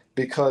over,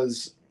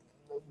 because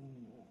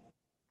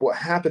what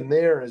happened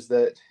there is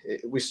that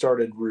we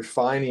started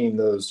refining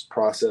those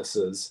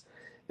processes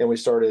and we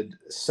started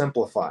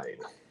simplifying.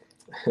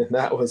 And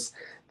that was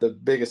the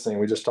biggest thing.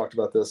 We just talked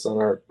about this on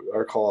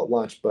our call at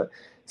lunch, but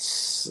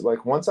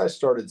like once I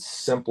started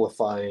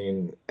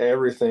simplifying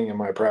everything in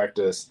my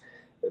practice,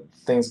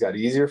 things got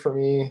easier for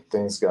me.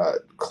 Things got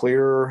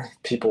clearer.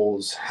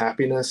 People's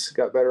happiness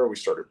got better. We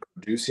started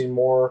producing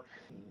more.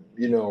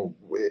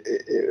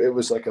 It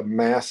was like a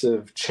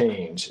massive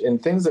change.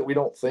 And things that we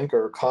don't think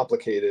are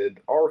complicated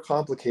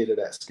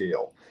at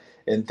scale.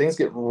 And things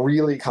get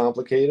really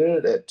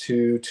complicated at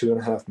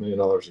 $2.5 million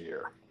a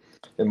year,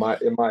 in my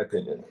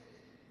opinion.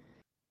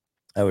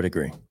 I would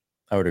agree.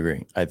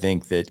 I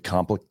think that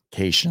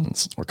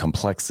complications or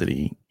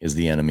complexity is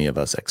the enemy of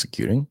us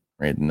executing.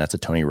 Right. And that's a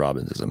Tony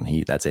Robbinsism.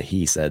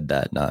 He said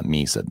that, not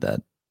me said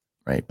that.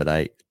 Right. But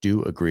I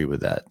do agree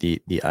with that.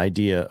 The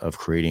idea of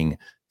creating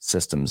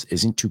systems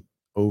isn't to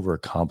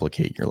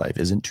overcomplicate your life,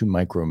 isn't to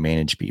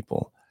micromanage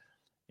people.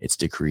 It's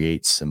to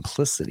create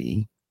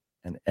simplicity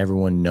and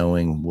everyone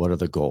knowing what are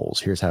the goals.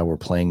 Here's how we're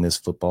playing this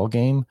football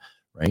game.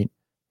 Right.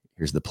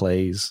 Here's the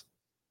plays.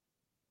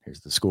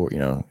 Here's the score.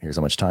 Here's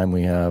how much time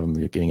we have. I'm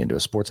getting into a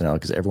sports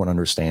analogy because everyone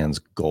understands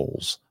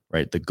goals,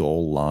 right? The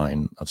goal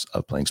line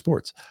of playing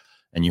sports.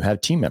 And you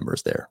have team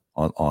members there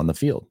on the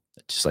field,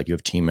 just like you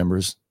have team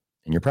members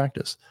in your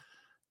practice.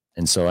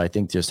 And so I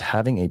think just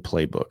having a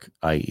playbook,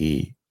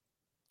 i.e.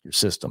 your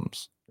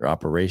systems, your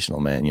operational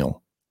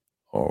manual,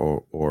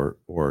 or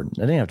it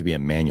doesn't have to be a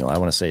manual. I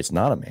want to say it's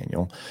not a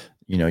manual.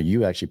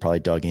 You actually probably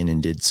dug in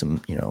and did some,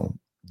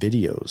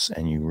 videos,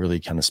 and you really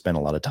kind of spent a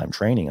lot of time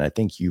training. And I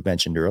think you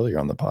mentioned earlier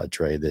on the pod,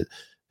 Trey,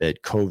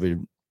 that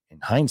COVID in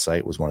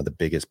hindsight was one of the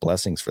biggest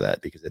blessings for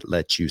that, because it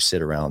let you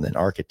sit around and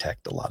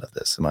architect a lot of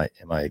this. Am I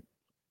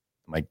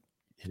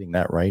hitting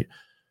that right?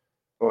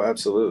 Oh,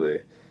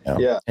 absolutely.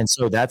 Yeah. And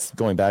so that's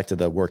going back to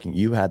the working.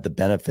 You had the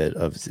benefit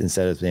of,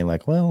 instead of being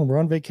like, well, we're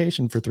on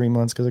vacation for 3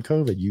 months because of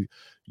COVID,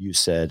 you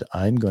said,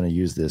 I'm going to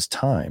use this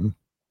time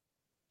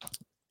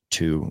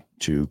to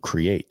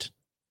create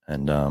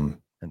and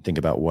think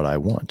about what I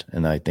want.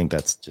 And I think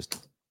that's just a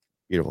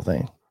beautiful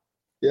thing.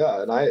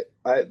 Yeah. And I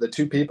the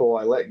 2 people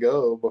I let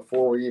go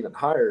before we even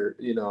hired,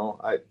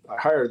 I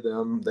hired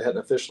them. They hadn't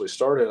officially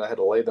started. I had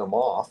to lay them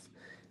off.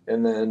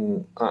 And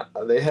then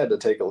they had to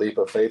take a leap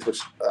of faith,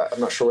 which I'm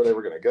not sure where they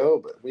were going to go,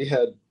 but we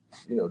had,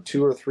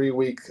 2 or 3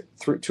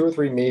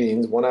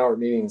 meetings, 1 hour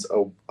meetings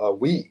a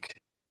week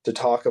to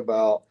talk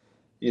about,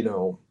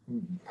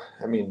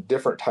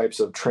 different types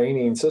of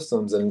training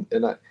systems.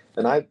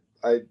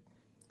 I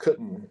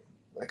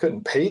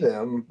couldn't pay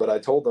them, but I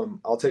told them,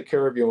 I'll take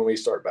care of you when we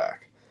start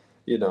back,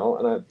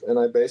 and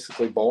I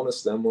basically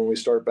bonused them when we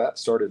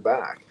started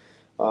back.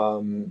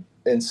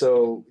 And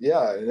so,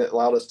 yeah, and it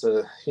allowed us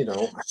to,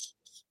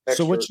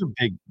 So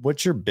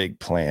what's your big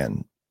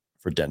plan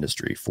for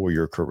dentistry for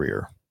your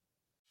career?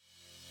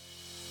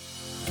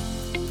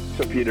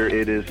 So Peter,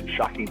 it is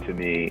shocking to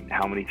me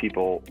how many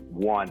people,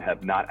 one,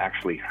 have not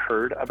actually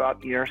heard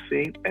about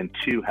ERC, and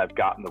two, have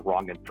gotten the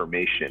wrong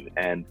information.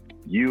 And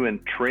you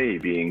and Trey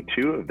being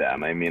two of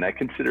them. I mean, I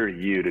consider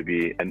you to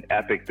be an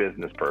epic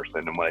business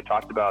person. And when I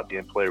talked about the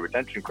employee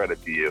retention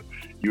credit to you,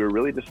 you were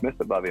really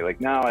dismissive of it.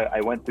 Like, no,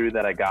 I went through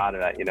that. I got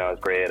it. It was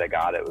great. I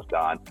got it. It was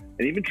done.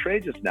 And even Trey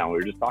just now, we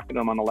were just talking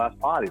to him on the last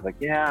pod. He's like,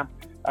 yeah,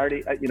 I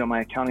already,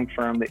 my accounting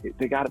firm,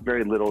 they got it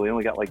very little. They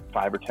only got like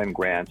 5 or 10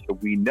 grand. So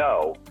we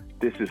know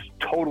this is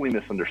totally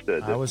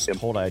misunderstood. I was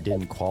told I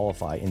didn't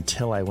qualify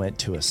until I went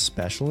to a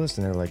specialist,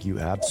 and they're like, you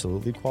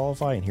absolutely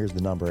qualify, and here's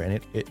the number.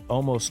 And it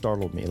almost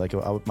startled me. Like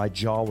my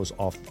jaw was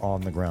off on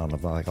the ground.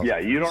 I'm like, yeah,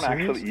 you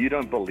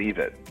don't believe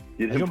it.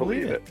 You didn't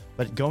believe it.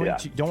 But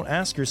don't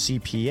ask your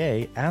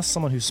CPA, ask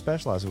someone who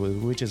specializes with it,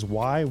 which is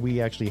why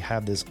we actually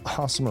have this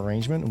awesome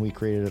arrangement, and we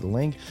created a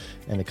link,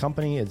 and the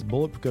company is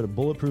go to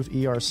Bulletproof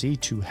ERC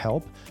to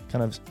help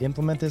kind of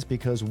implement this,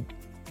 because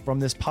from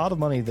this pot of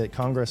money that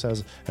Congress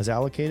has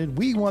allocated,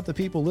 we want the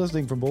people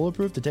listening from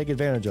Bulletproof to take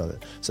advantage of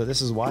it. So this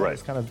is why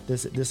it's kind of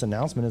this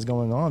announcement is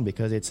going on,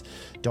 because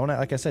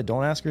like I said,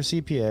 don't ask your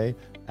CPA,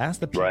 ask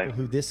the people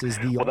who this is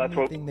the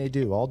only thing they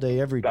do all day,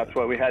 every day. That's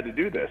why we had to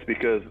do this,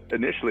 because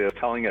initially I was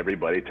telling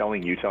everybody,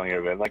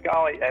 like,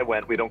 oh, I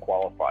went, we don't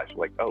qualify. So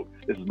like, oh,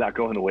 this is not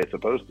going the way it's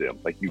supposed to.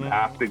 Like, you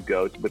have to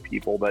go to the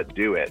people that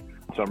do it.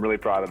 So I'm really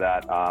proud of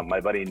that. My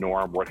buddy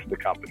Norm works for the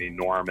company.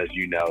 Norm, as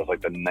you know, is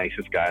like the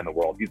nicest guy in the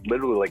world. He's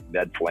literally like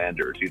Ned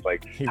Flanders. He's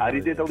like, how do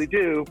you diddly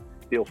do?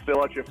 He'll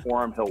fill out your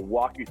form. He'll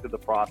walk you through the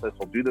process.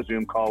 He'll do the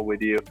Zoom call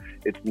with you.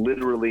 It's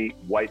literally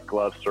white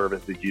glove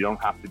service that you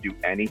don't have to do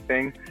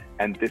anything.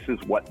 And this is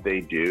what they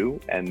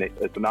do. And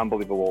it's an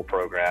unbelievable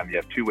program. You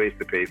have 2 ways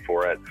to pay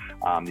for it.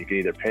 You can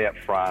either pay up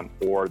front,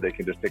 or they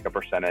can just take a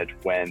percentage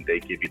when they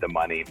give you the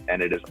money.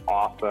 And it is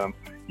awesome.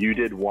 You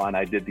did one,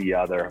 I did the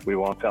other. We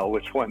won't tell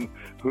which one,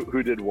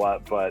 who did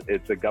what, but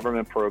it's a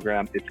government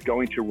program. It's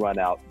going to run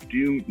out.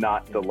 Do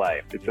not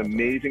delay. It's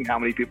amazing how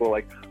many people are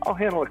like, I'll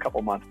handle a couple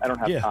months. I don't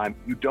have time.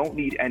 You don't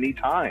need any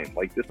time.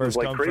 Like, this is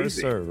like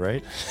crazy. First come, first serve,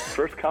 right?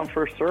 First come,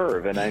 first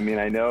serve. And I mean,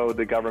 I know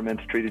the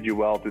government's treated you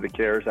well through the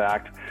CARES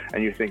Act,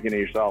 and you're thinking to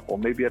yourself, well,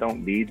 maybe I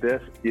don't need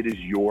this. It is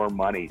your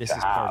money to have. This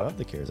is part of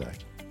the CARES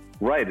Act.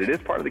 Right, it is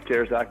part of the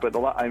CARES Act, but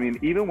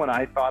even when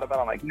I thought about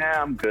it, I'm like, nah,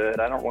 I'm good.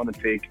 I don't want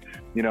to take,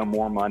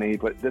 more money.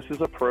 But this is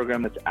a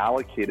program that's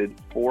allocated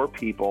for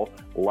people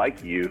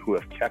like you who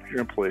have kept your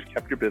employees,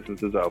 kept your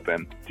businesses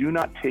open. Do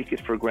not take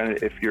it for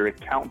granted. If your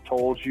accountant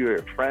told you, or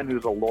your friend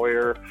who's a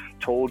lawyer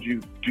told you,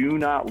 do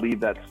not leave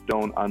that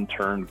stone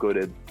unturned. Go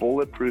to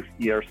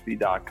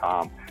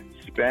bulletprooferc.com.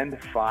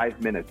 Spend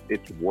 5 minutes.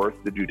 It's worth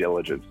the due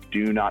diligence.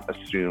 Do not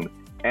assume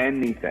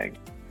anything.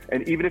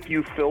 And even if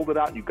you filled it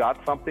out, you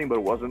got something, but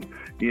it wasn't,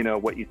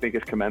 what you think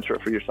is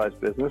commensurate for your size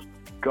business,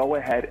 go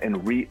ahead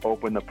and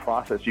reopen the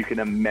process. You can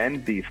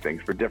amend these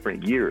things for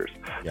different years.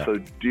 Yeah. So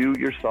do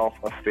yourself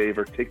a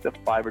favor, take the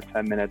 5 or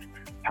 10 minutes,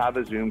 have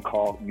a Zoom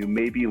call. You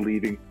may be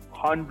leaving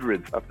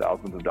hundreds of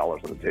thousands of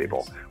dollars on the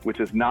table, which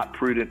is not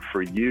prudent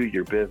for you,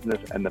 your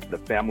business, and the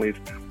families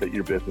that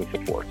your business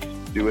supports.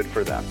 Do it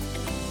for them.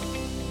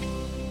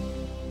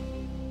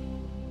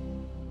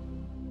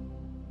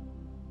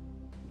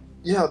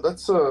 Yeah,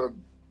 that's a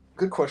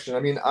good question.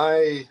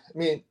 It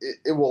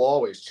will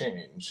always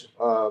change.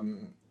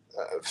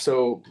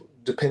 So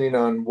depending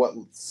on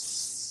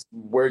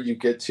where you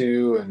get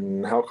to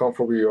and how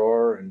comfortable you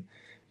are, and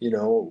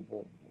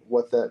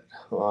what that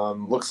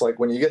looks like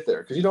when you get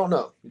there, because you don't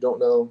know. You don't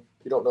know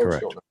Correct. What you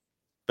don't know.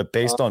 But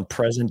based on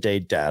present day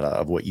data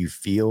of what you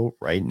feel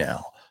right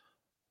now,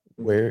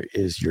 where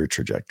is your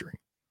trajectory?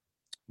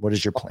 What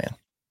is your plan?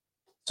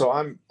 So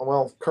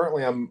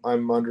currently I'm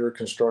under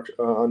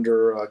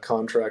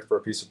contract for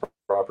a piece of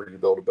property to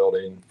build a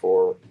building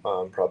for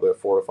probably a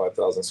 4,000 to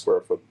 5,000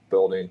 square foot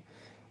building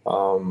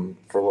for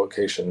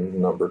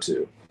location number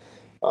 2.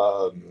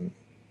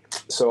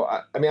 So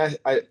I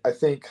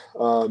think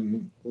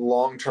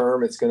long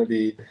term it's going to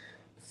be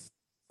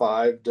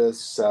 5 to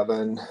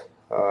 7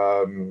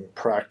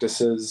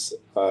 practices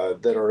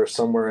that are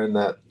somewhere in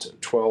that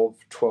 12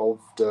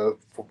 to.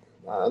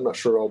 I'm not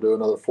sure I'll do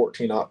another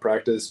 14 op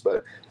practice,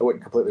 but I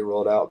wouldn't completely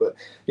rule it out. But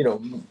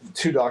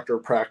 2 doctor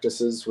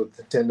practices with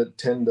 10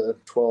 to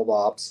 12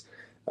 ops,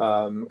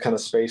 kind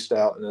of spaced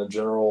out in a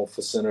general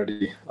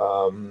vicinity.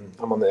 I'm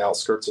on the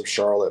outskirts of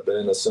Charlotte, but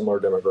in a similar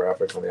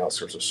demographic on the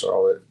outskirts of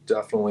Charlotte.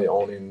 Definitely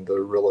owning the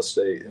real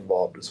estate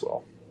involved as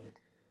well.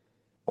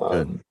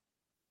 Good.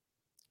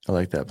 I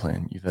like that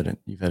plan. You've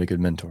had a good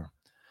mentor.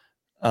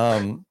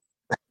 Sound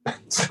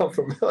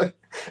familiar?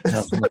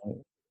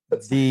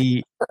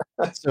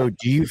 So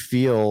do you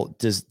feel,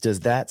 does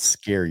that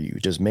scare you?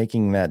 Does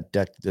making that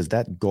deck, does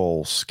that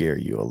goal scare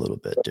you a little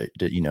bit?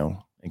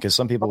 Because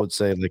some people would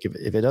say, like,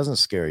 if it doesn't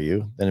scare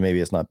you, then maybe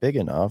it's not big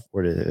enough.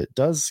 Or if it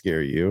does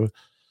scare you,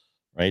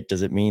 right?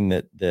 Does it mean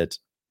that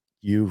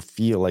you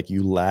feel like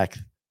you lack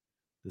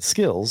the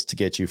skills to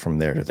get you from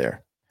there to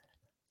there?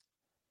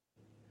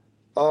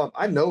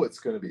 I know it's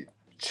going to be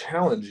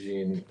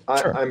challenging.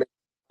 Sure.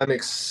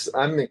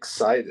 I'm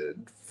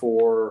excited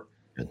for.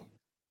 Good.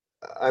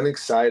 I'm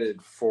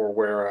excited for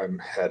where I'm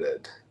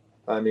headed.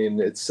 I mean,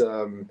 it's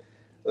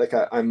like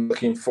I'm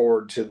looking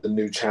forward to the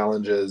new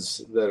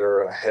challenges that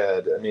are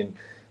ahead. I mean,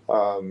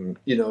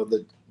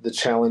 the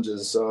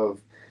challenges of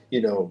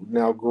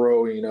now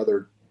growing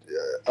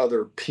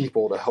other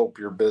people to help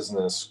your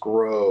business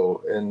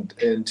grow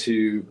and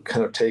to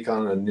kind of take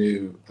on a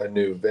new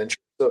venture.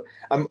 So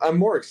I'm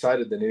more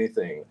excited than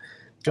anything.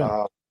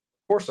 Of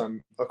course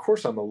I'm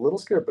a little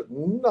scared, but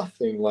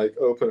nothing like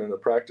opening a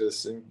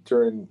practice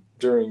during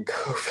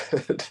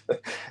COVID.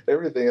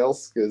 Everything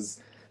else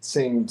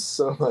seems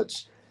so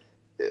much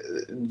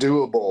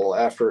doable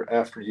after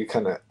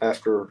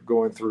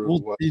going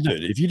through.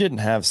 If you didn't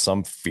have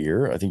some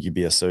fear, I think you'd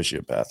be a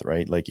sociopath,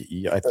 right? Like,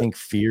 I think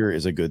fear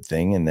is a good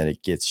thing, and that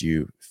it gets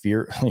you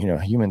fear.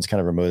 Humans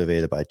kind of are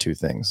motivated by two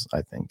things.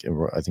 I think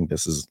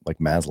this is like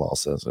Maslow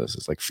says this.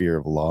 It's like fear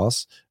of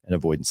loss and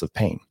avoidance of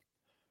pain,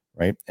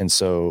 right? And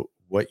so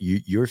what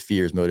your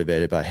fear is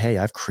motivated by, hey,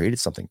 I've created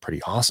something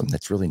pretty awesome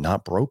that's really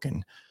not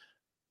broken.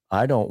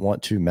 I don't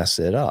want to mess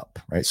it up,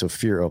 right? So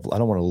fear of, I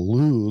don't want to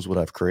lose what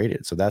I've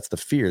created. So that's the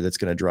fear that's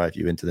going to drive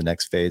you into the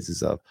next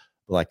phases of,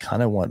 well, I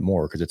kind of want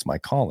more because it's my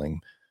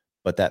calling.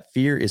 But that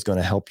fear is going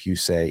to help you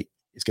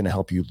it's going to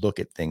help you look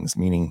at things,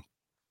 meaning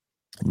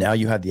now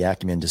you have the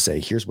acumen to say,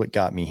 here's what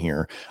got me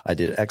here. I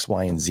did X,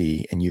 Y, and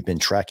Z, and you've been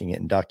tracking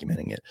it and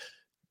documenting it,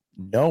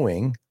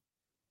 knowing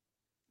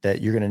that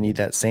you're going to need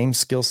that same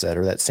skill set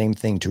or that same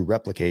thing to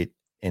replicate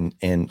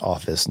in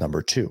office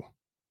number 2,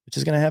 which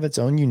is going to have its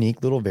own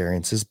unique little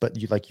variances, but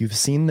you've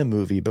seen the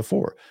movie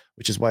before,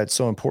 which is why it's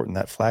so important,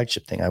 that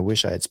flagship thing. I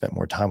wish I had spent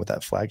more time with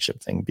that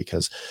flagship thing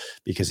because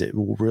it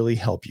will really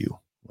help you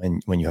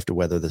when you have to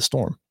weather the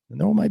storm. And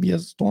there might be a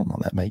storm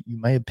on that. You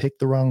might have picked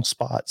the wrong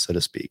spot, so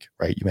to speak,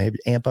 right? You may have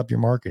amp up your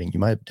marketing.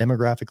 You might have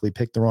demographically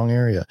picked the wrong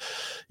area.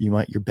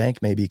 Your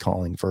bank may be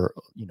calling for,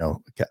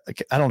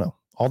 I don't know,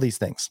 all these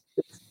things.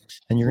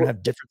 And you're going to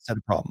have different set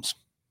of problems.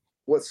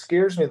 What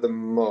scares me the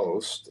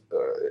most,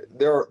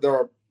 there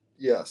are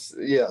yes,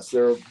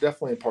 there are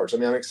definitely parts. I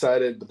mean, I'm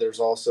excited, but there's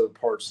also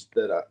parts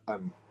that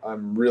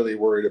I'm really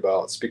worried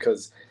about. It's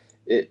because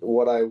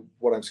what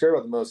I'm scared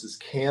about the most is,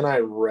 can I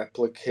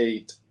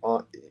replicate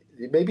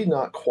maybe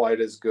not quite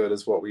as good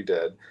as what we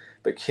did,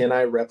 but can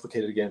I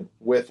replicate it again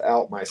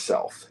without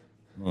myself?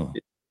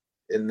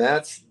 And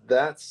that's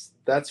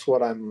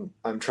what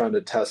I'm trying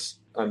to test.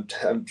 I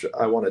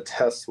want to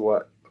test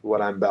what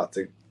I'm about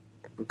to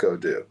go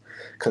do,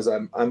 because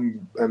I'm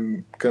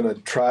gonna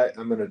try.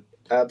 I'm gonna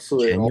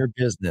absolutely. Can your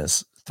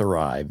business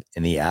thrive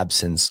in the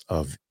absence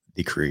of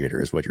the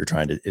creator? Is what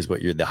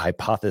the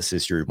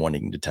hypothesis you're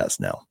wanting to test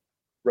now?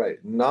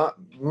 Right, not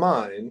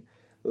mine.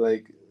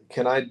 Like,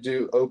 can I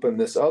open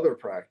this other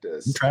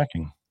practice? I'm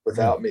tracking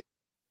without me,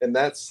 and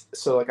that's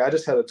so. Like, I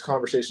just had a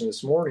conversation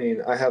this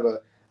morning. I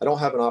don't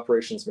have an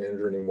operations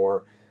manager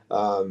anymore.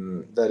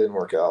 That didn't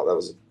work out. That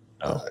was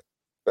a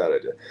bad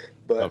idea,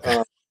 but.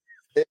 Okay.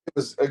 It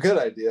was a good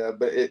idea,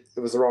 but it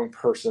was the wrong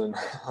person.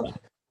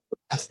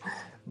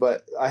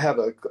 But I have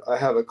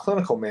a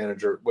clinical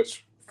manager,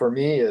 which for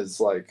me is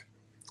like,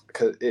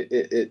 cause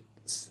it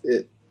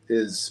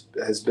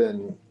has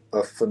been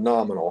a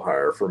phenomenal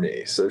hire for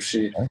me. So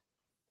she,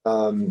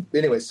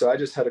 anyway, so I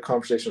just had a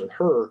conversation with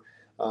her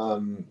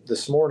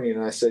this morning,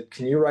 and I said,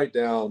 can you write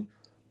down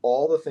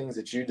all the things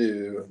that you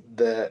do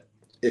that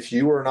if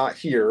you were not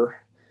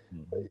here,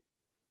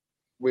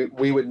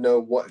 we would know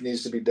what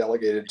needs to be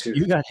delegated to.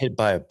 You got hit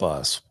by a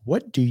bus.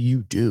 What do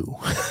you do?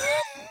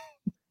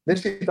 Then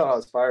she thought I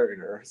was firing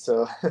her.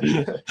 So,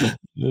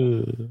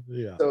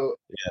 yeah. So,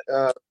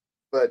 yeah.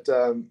 But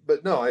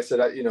no, I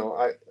said,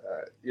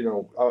 you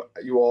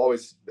will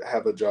always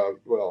have a job.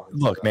 Well,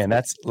 look, man,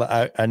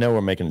 I know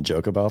we're making a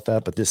joke about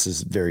that, but this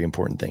is a very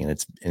important thing, and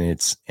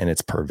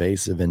it's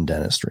pervasive in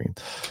dentistry.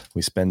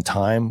 We spend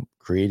time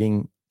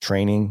creating,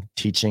 training,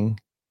 teaching.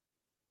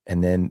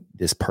 And then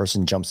this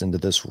person jumps into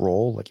this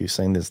role, like you're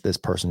saying, this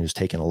person who's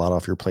taken a lot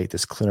off your plate,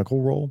 this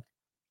clinical role,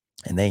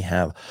 and they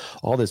have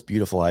all this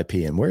beautiful IP.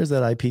 And where is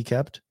that IP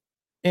kept?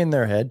 In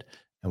their head.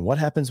 And what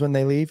happens when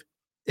they leave?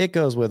 It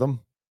goes with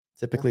them.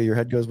 Typically, your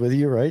head goes with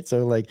you, right?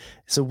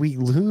 So we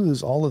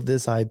lose all of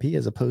this IP,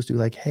 as opposed to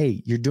like,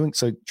 hey,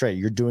 Trey,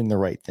 you're doing the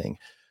right thing.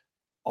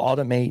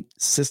 Automate,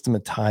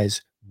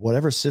 systematize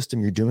whatever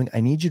system you're doing.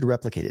 I need you to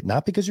replicate it,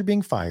 not because you're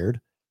being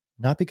fired,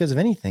 not because of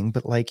anything,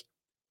 but like,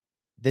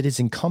 that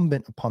is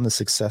incumbent upon the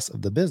success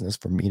of the business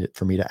for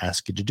me to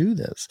ask you to do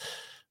this,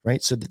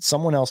 right? So that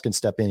someone else can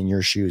step in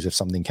your shoes if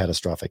something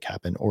catastrophic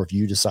happened, or if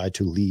you decide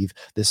to leave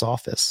this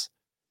office,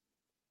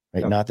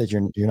 right? Yep. Not that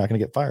you're not going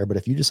to get fired, but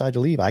if you decide to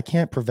leave, I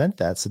can't prevent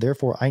that. So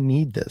therefore I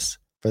need this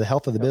for the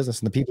health of the business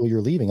and the people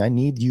you're leaving. I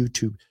need you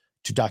to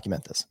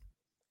document this.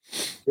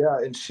 Yeah.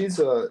 And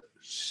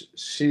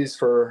she's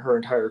for her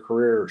entire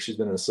career, she's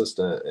been an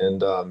assistant,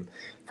 and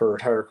for her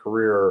entire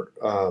career,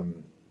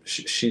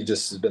 she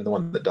just has been the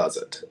one that does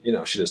it.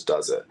 She just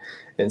does it.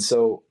 And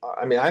so,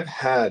 I mean, I've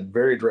had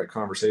very direct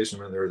conversations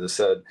with her that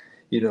said,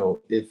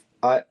 if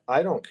I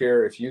don't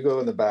care if you go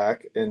in the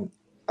back, and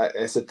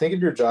I said, think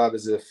of your job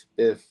as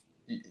if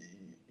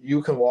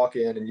you can walk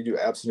in and you do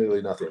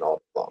absolutely nothing all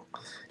day long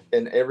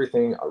and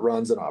everything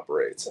runs and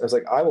operates. I was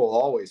like, I will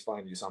always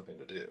find you something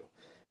to do.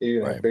 You're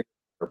going to have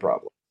bigger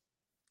problem.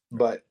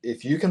 But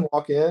if you can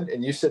walk in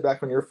and you sit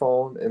back on your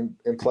phone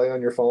and play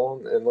on your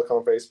phone and look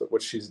on Facebook,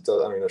 which she does,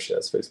 I don't know if she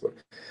has Facebook,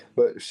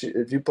 but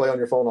if you play on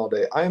your phone all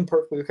day, I am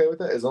perfectly okay with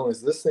that as long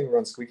as this thing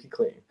runs squeaky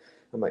clean.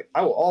 I'm like,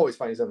 I will always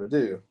find you something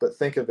to do, but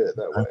think of it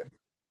that way.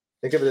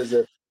 Think of it as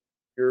if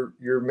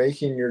you're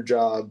making your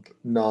job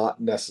not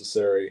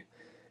necessary,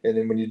 and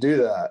then when you do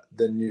that,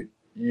 then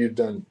you've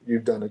done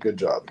a good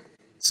job.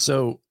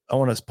 So I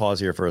want to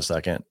pause here for a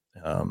second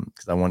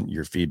because I want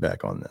your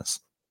feedback on this.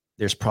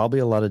 There's probably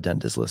a lot of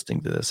dentists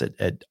listening to this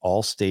at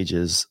all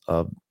stages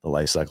of the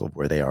life cycle of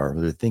where they are.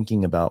 They're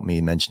thinking about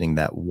me mentioning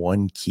that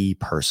one key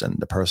person,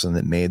 the person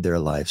that made their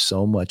life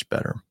so much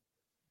better.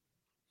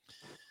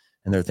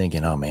 And they're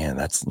thinking, oh man,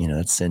 that's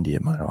Cindy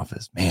at my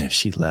office. Man, if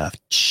she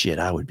left, shit,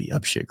 I would be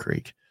up shit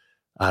creek.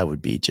 I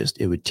would be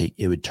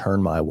it would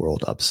turn my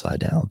world upside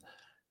down.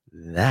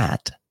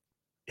 That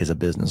is a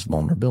business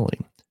vulnerability.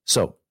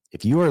 So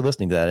if you are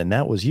listening to that and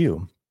that was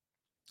you,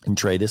 and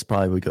Trey, this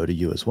probably would go to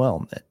you as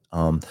well,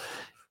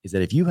 is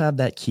that if you have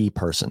that key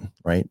person,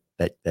 right,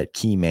 that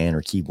key man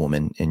or key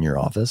woman in your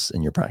office,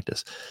 in your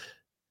practice,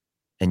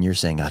 and you're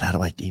saying, God, how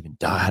do I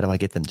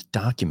get them to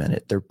document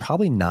it? They're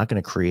probably not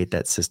going to create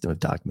that system of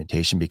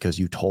documentation because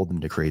you told them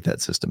to create that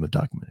system of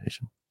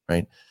documentation,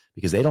 right?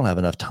 Because they don't have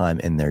enough time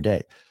in their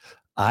day.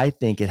 I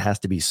think it has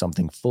to be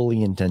something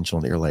fully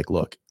intentional that you're like,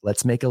 look,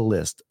 let's make a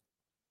list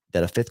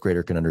that a fifth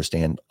grader can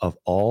understand of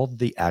all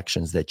the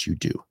actions that you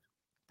do.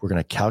 We're going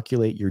to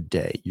calculate your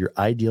day, your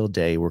ideal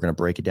day. We're going to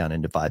break it down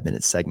into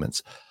 5-minute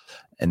segments.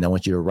 And then I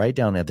want you to write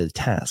down the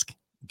task.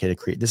 Okay, to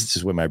create. This is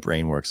just the way my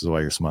brain works. This is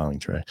why you're smiling,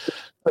 Trey.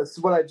 That's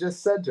what I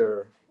just said to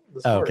her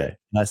this morning. Okay.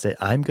 And I say,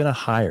 I'm going to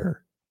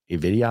hire a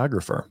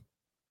videographer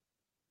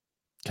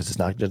because it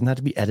doesn't have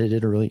to be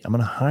edited or really. I'm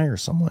going to hire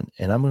someone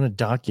and I'm going to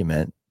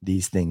document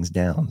these things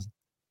down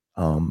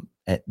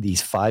at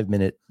these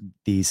 5-minute,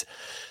 this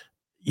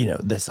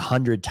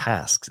 100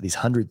 tasks, these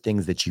 100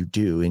 things that you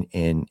do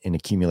in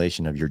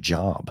accumulation of your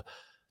job.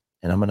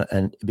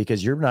 And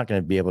because you're not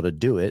going to be able to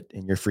do it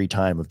in your free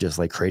time of just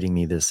like creating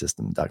me this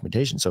system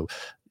documentation. So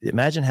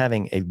imagine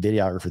having a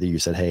videographer that you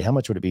said, hey, how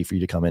much would it be for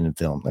you to come in and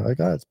film? They're like,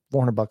 oh, it's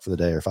 $400 for the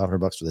day or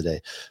 $500 for the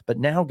day. But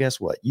now guess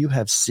what? You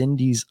have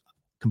Cindy's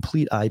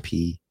complete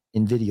IP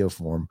in video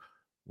form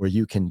where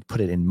you can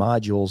put it in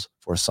modules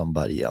for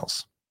somebody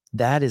else.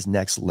 That is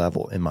next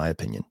level, in my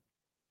opinion.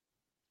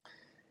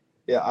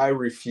 Yeah, I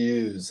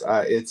refuse.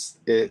 This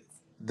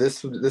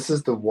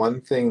is the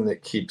one thing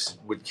that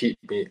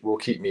will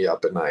keep me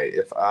up at night.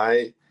 If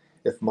I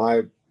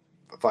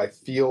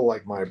feel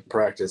like my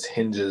practice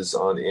hinges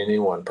on any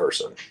one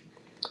person,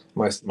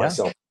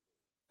 myself.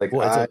 Like,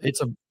 well,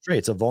 it's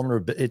a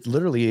vulnerability. It's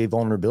literally a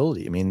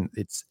vulnerability. I mean,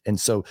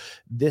 so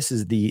this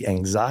is the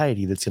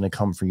anxiety that's going to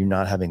come from you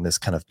not having this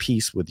kind of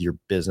peace with your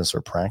business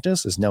or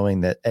practice, is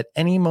knowing that at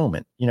any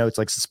moment, it's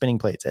like spinning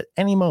plates. At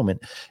any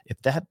moment,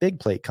 if that big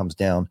plate comes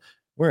down,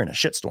 we're in a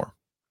shitstorm,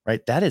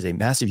 right? That is a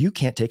massive, you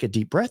can't take a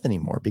deep breath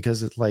anymore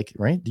because it's like,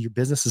 right, your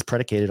business is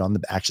predicated on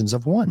the actions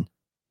of one.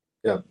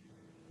 Yeah,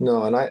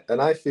 no.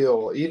 And I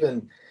feel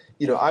even,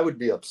 I would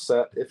be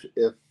upset if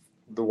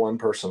the one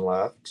person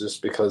left,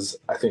 just because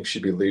I think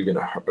she'd be leaving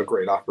a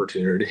great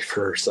opportunity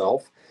for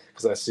herself,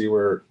 because I see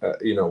where,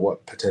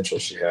 what potential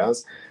she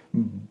has.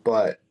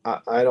 But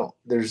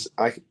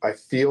I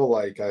feel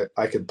like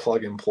I could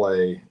plug and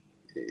play,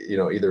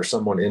 either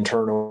someone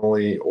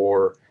internally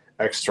or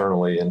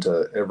externally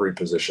into every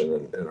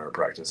position in our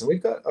practice. And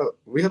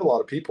we have a lot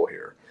of people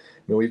here.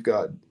 I mean, we've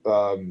got,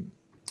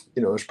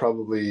 there's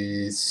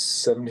probably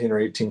 17 or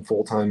 18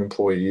 full-time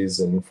employees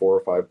and 4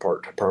 or 5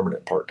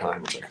 permanent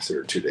part-time, which I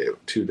consider two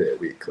day a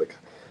week, like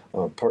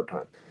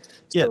part-time.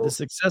 Yeah. The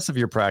success of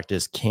your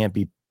practice can't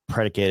be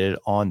predicated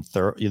on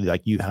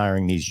like you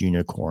hiring these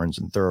unicorns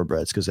and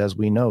thoroughbreds. Cause as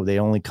we know, they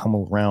only come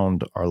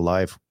around our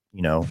life,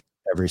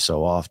 every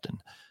so often.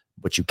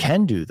 What you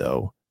can do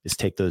though, is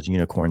take those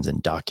unicorns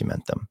and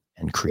document them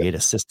and create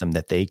a system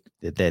that they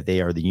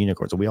are the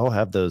unicorns. So we all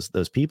have those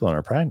people in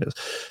our practice,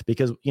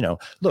 because,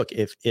 look,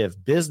 if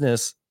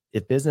business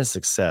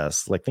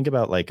success, like think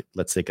about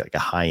let's say like a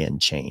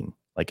high-end chain,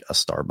 like a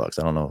Starbucks.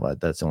 I don't know if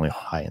that's the only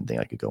high-end thing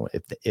I could go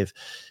with. If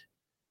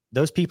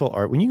those people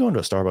are, when you go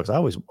into a Starbucks, I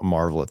always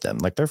marvel at them.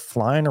 Like they're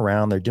flying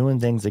around, they're doing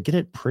things, they get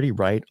it pretty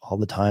right all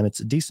the time. It's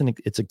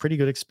a pretty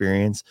good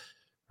experience,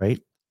 right?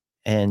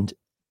 And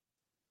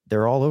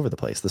they're all over the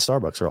place. The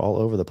Starbucks are all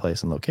over the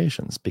place in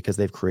locations because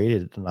they've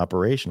created an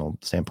operational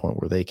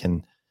standpoint where they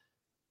can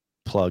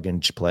plug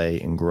and play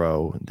and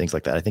grow and things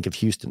like that. I think of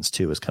Houston's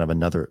too as kind of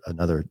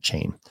another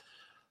chain.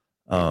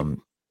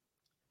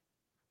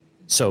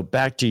 So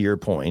back to your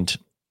point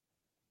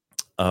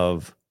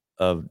of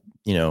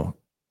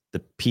the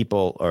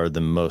people are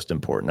the most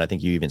important. I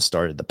think you even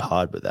started the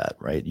pod with that,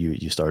 right?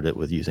 You started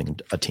with using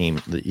a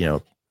team,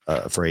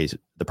 phrase,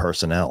 the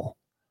personnel,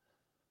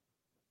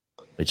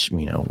 which,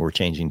 we're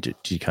changing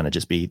to kind of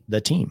just be the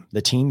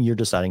team you're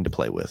deciding to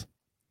play with.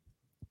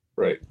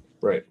 Right.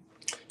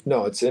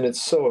 No,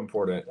 it's so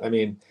important. I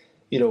mean,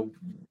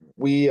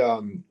 we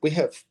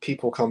have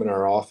people come in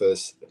our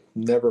office,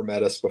 never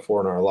met us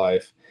before in our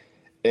life.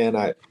 And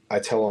I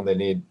tell them they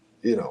need,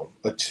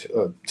 a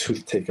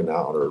tooth taken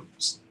out or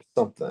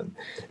something,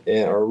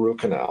 or a root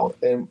canal.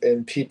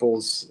 And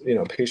people's,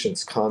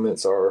 patients'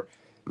 comments are,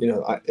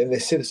 and they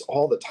say this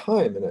all the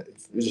time, and it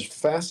just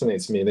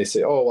fascinates me. And they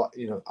say, "Oh,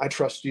 I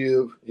trust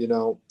you.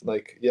 Yeah,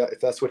 if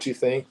that's what you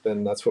think,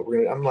 then that's what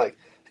we're gonna." I'm like,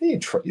 "Hey,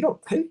 you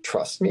don't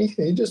trust me?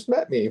 You just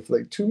met me for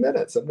like 2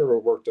 minutes. I've never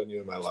worked on you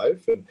in my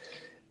life."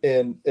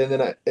 And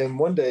then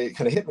one day it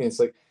kind of hit me. It's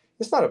like,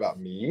 it's not about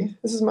me.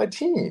 This is my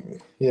team.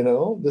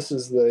 This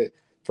is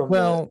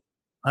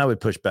I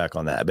would push back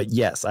on that, but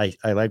yes, I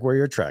like where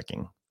you're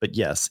tracking, but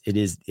yes, it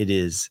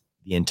is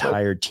the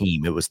entire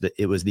team. It was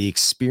the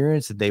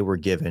experience that they were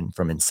given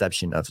from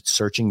inception of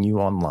searching you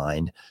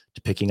online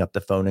to picking up the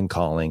phone and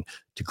calling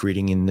to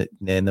greeting in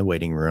the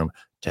waiting room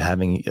to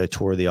having a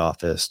tour of the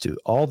office to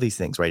all these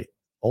things, right?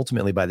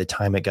 Ultimately, by the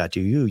time it got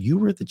to you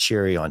were the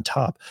cherry on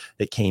top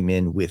that came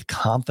in with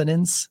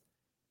confidence,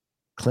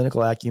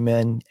 clinical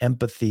acumen,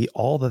 empathy,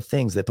 all the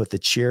things that put the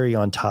cherry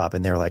on top.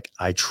 And they're like,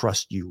 I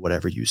trust you,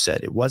 whatever you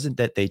said. It wasn't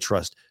that it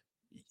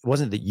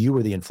wasn't that you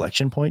were the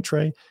inflection point,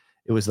 Trey.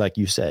 It was like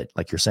you said,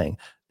 like you're saying,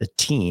 the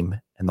team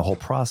and the whole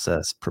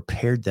process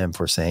prepared them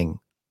for saying,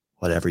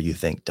 whatever you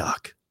think,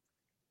 Doc.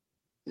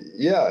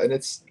 Yeah. And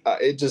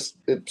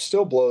it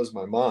still blows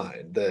my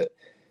mind that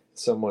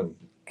someone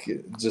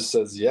just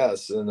says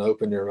yes and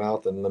open your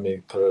mouth and let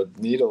me put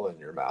a needle in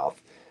your mouth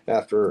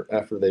after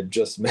they've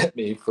just met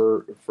me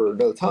for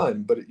no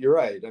time. But you're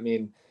right. I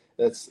mean,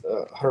 that's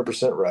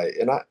 100% right.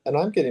 And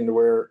I'm getting to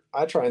where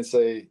I try and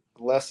say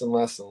less and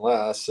less and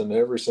less in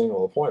every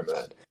single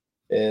appointment.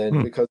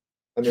 And because,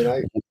 I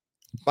mean,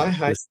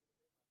 my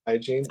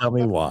hygiene. Tell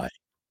me why.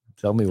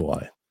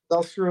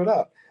 I'll screw it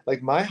up.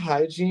 Like my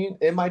hygiene,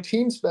 and my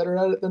team's better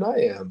at it than I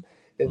am.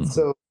 And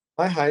so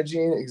my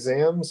hygiene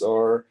exams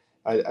are,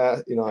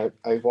 I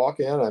walk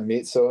in, I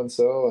meet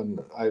so-and-so,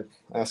 and I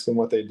ask them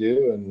what they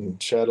do and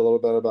chat a little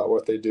bit about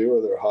what they do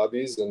or their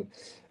hobbies. And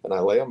I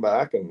lay them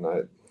back and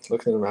I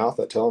look in their mouth.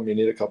 I tell them you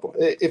need a couple,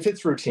 if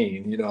it's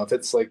routine, if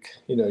it's like,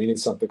 you need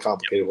something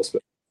complicated, we'll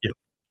spit.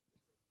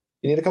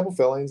 You need a couple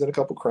fillings and a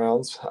couple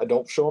crowns. I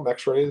don't show them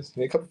x-rays.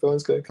 You need a couple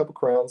fillings, get a couple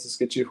crowns.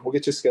 We'll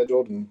get you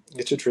scheduled and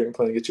get you a treatment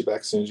plan and get you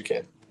back as soon as you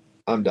can.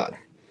 I'm done.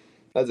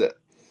 That's it.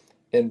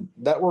 And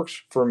that works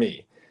for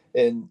me.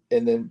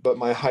 But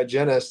my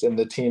hygienist and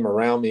the team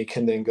around me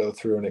can then go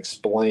through and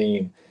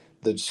explain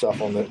the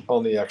stuff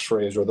on the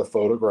x-rays or the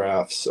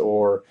photographs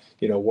or,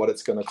 what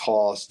it's going to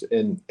cost.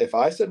 And if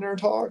I sit there and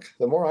talk,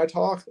 the more I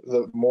talk,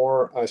 the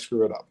more I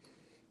screw it up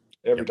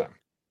every time.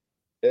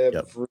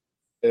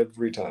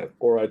 Every time,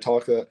 or I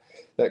talk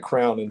that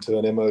crown into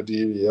an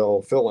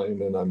MODL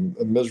filling, and I'm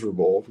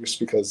miserable just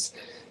because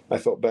I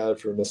felt bad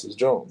for Mrs.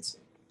 Jones.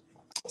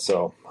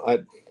 So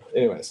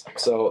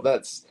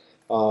that's,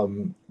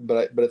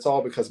 but it's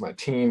all because my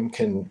team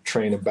can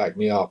train and back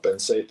me up and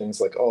say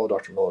things like, "Oh,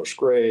 Dr. Miller's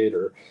great,"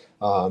 or,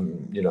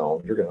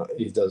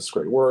 he does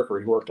great work, or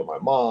he worked on my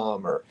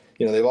mom, or,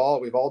 we've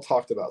all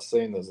talked about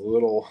saying those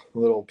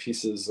little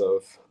pieces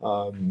of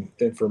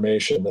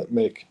information that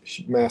make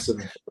massive.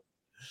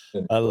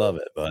 I love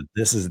it, bud.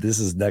 This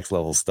is next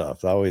level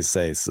stuff. I always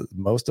say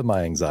most of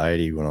my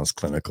anxiety when I was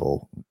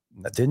clinical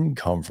didn't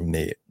come from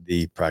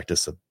the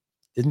practice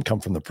didn't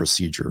come from the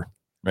procedure,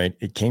 right?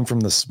 It came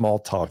from the small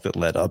talk that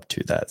led up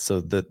to that.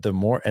 So the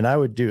more, and I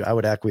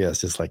would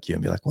acquiesce just like you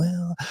and be like,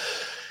 well,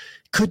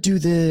 could do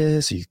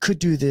this, or you could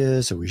do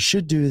this, or we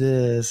should do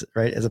this,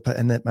 right?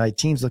 And that my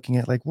team's looking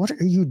at like, what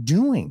are you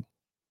doing?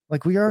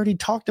 Like, we already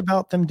talked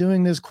about them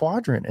doing this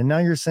quadrant, and now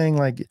you're saying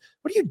like,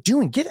 what are you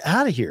doing? Get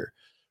out of here.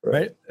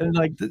 Right. And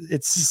like,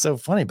 it's so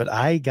funny, but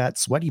I got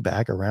sweaty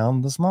back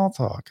around the small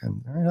talk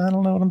and I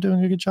don't know what I'm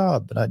doing a good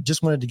job, but I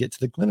just wanted to get to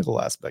the clinical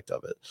aspect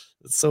of it.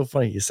 It's so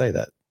funny you say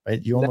that, right?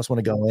 You almost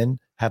want to go in,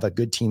 have a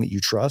good team that you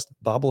trust,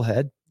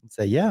 bobblehead and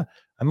say, yeah,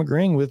 I'm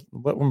agreeing with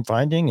what I'm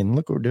finding and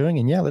look what we're doing.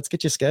 And yeah, let's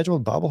get you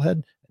scheduled, bobblehead,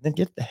 and then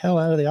get the hell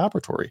out of the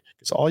operatory,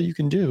 because all you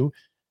can do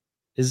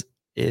is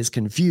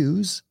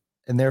confuse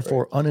and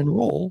therefore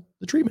unenroll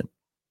the treatment.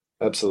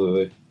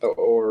 Absolutely.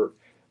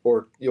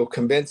 Or you'll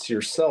convince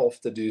yourself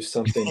to do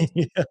something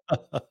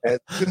as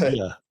good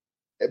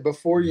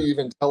before you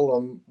even tell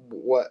them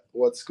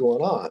what's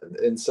going on.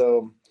 And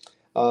so,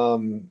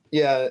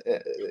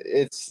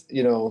 it's,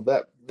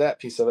 that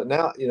piece of it.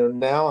 Now,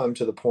 now I'm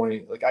to the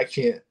point, like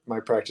my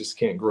practice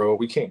can't grow.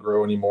 We can't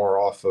grow anymore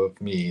off of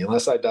me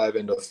unless I dive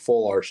into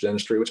full arch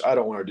dentistry, which I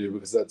don't want to do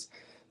because that's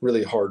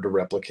really hard to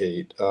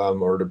replicate,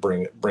 or to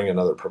bring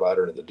another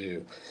provider in to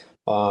do.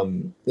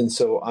 And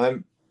so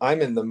I'm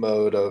in the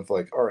mode of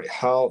like, all right,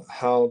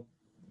 how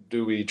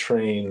do we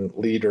train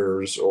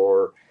leaders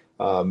or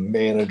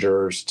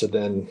managers to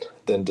then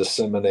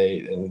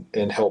disseminate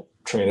and help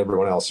train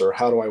everyone else? Or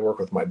how do I work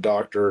with my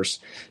doctors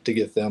to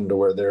get them to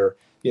where their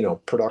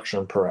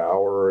production per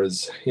hour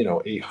is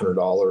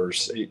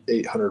 $800,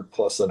 800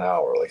 plus an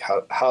hour? Like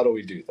how do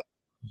we do that?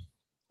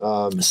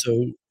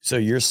 So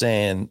you're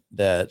saying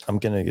that, I'm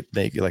going to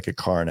make like a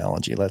car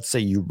analogy. Let's say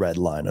you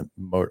redline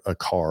a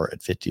car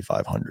at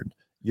 5,500.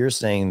 You're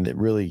saying that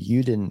really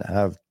you don't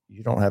have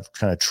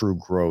kind of true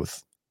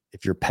growth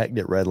if you're pegged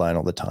at redline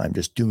all the time,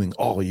 just doing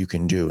all you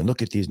can do and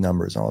look at these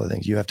numbers and all the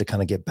things. You have to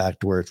kind of get back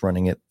to where it's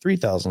running at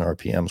 3,000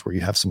 RPMs, where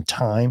you have some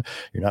time,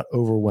 you're not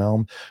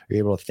overwhelmed, you're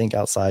able to think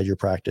outside your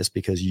practice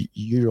because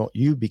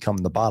you become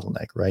the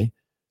bottleneck, right?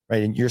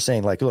 Right. And you're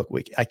saying like, look,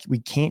 we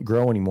can't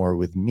grow anymore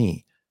with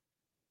me.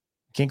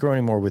 Can't grow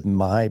anymore with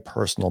my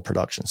personal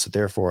production. So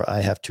therefore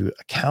I have to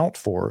account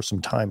for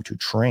some time to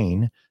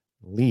train,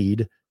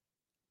 lead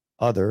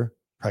other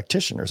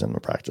practitioners in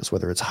the practice,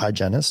 whether it's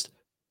hygienist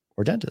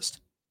or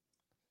dentist.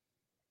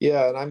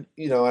 Yeah. And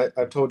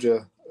I've told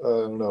you,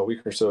 a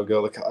week or so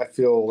ago, like I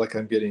feel like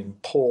I'm getting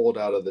pulled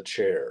out of the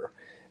chair,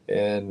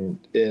 and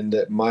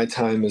that my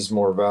time is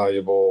more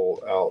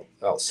valuable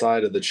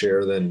outside of the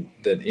chair than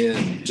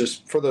in,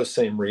 just for those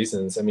same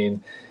reasons. I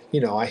mean,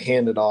 I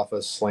handed off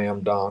a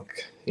slam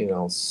dunk, it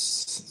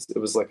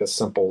was like a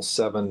simple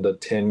 7 to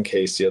 10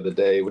 case the other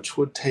day, which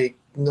would take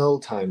no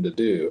time to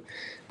do,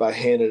 but I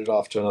handed it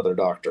off to another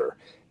doctor,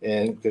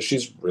 and because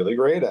she's really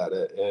great at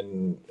it.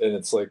 And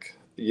it's like,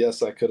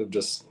 yes, I could have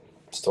just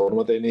told them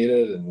what they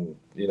needed, and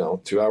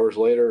 2 hours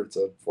later it's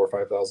a $4,000 or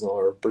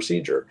 $5,000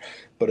 procedure.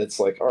 But it's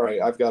like, all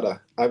right, I've got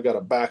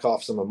to back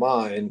off some of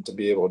mine to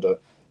be able to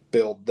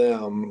build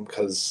them,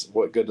 because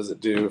what good does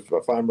it do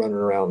if I'm running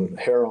around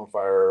hair on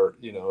fire,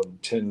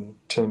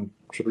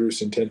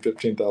 producing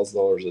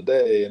 $10,000-$15,000 a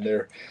day, and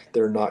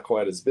they're not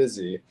quite as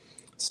busy.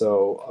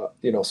 So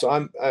so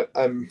I'm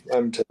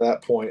to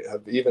that point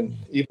of even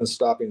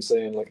stopping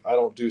saying like I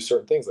don't do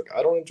certain things. Like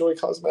I don't enjoy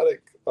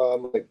cosmetic,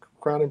 like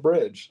crown and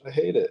bridge. I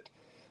hate it.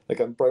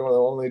 Like I'm probably one of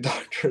the only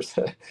doctors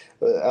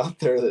out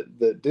there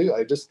that do.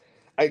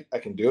 I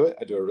can do it.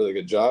 I do a really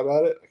good job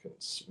at it. I can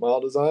smile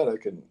design. I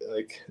can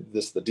like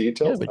this, the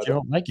details. Yeah, but you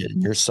don't like it.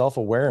 And you're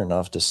self-aware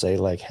enough to say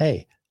like,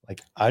 hey,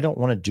 like I don't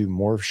want to do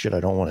more shit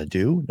I don't want to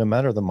do, no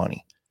matter the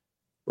money.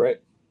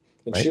 Right.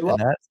 And right? She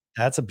loves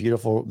that's a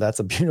beautiful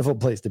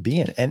place to be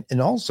in. And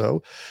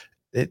also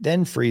it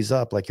then frees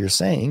up, like you're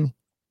saying,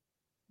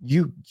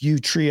 you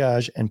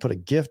triage and put a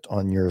gift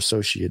on your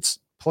associate's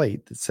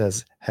plate that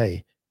says,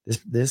 hey,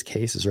 this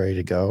case is ready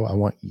to go. I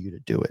want you to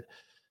do it.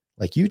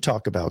 Like you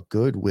talk about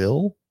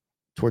goodwill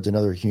towards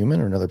another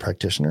human or another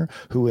practitioner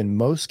who in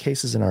most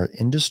cases in our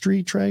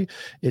industry, Trey,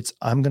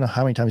 how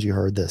many times you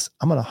heard this?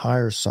 I'm going to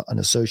hire an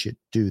associate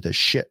to do the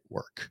shit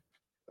work.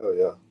 Oh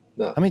yeah.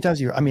 No. How many times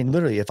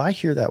literally, if I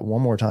hear that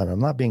one more time, I'm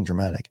not being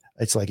dramatic.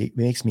 It's like,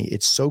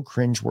 it's so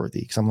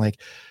cringeworthy because I'm like,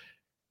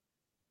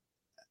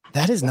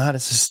 that is not a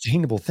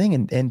sustainable thing.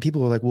 And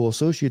people are like, well,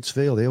 associates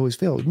fail. They always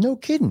fail. No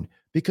kidding.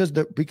 Because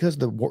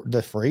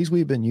the phrase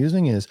we've been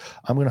using is,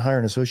 I'm going to hire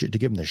an associate to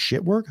give them the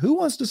shit work. Who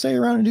wants to stay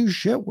around and do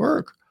shit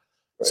work?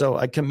 Right. So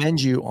I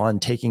commend you on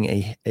taking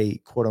a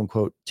quote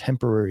unquote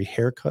temporary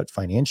haircut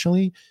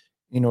financially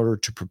in order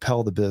to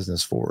propel the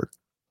business forward.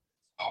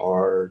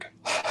 Hard,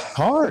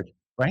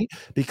 right?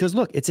 Because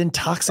look, it's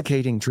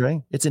intoxicating,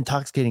 Trey. It's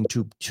intoxicating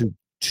to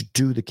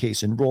do the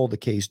case, enroll the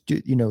case.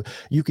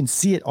 You can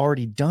see it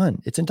already done.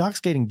 It's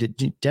intoxicating.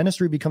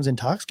 Dentistry becomes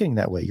intoxicating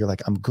that way. You're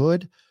like, I'm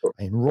good.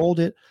 I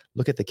enrolled it.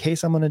 Look at the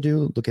case I'm going to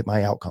do. Look at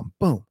my outcome.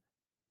 Boom,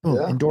 boom.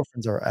 Yeah.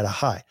 Endorphins are at a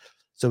high.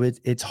 So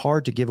it's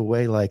hard to give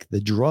away like the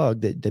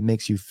drug that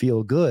makes you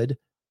feel good.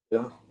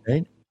 Yeah.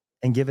 Right.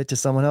 And give it to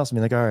someone else and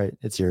be like, all right,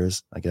 it's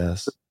yours, I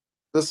guess.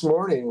 This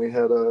morning we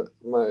had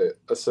my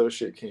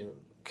associate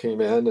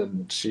came in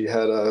and she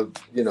had a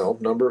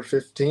number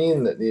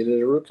 15 that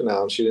needed a root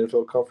canal and she didn't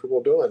feel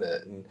comfortable doing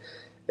it,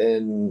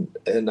 and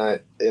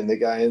the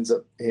guy ends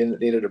up, he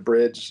needed a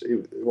bridge. He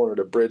wanted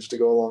a bridge to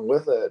go along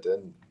with it,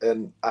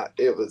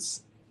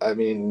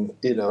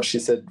 she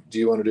said, do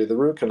you want to do the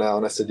root canal?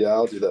 And I said, yeah,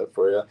 I'll do that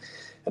for you.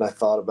 And I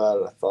thought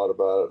about it.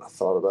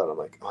 I'm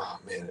like, oh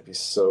man, it'd be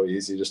so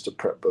easy just to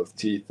prep both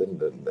teeth and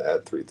then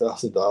add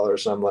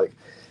 $3,000. And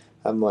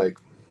I'm like,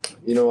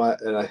 you know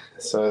what? And I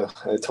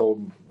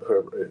told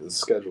whoever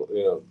schedule,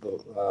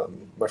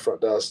 my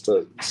front desk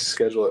to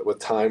schedule it with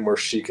time where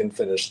she can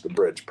finish the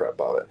bridge prep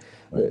of it.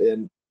 Right.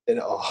 And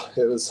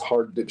it was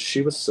hard.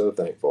 She was so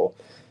thankful.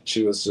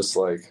 She was just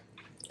like,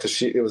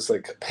 because it was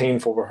like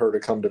painful for her to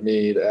come to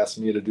me to ask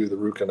me to do the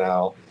root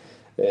canal,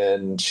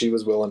 and she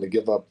was willing to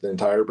give up the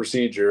entire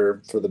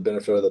procedure for the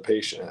benefit of the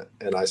patient.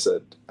 And I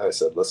said,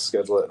 let's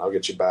schedule it and I'll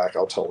get you back.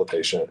 I'll tell the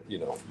patient,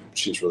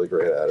 she's really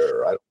great at it,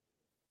 or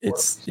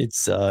It's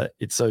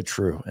so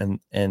true. And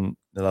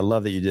I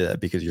love that you did that,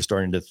 because you're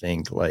starting to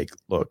think like,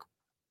 look,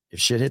 if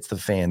shit hits the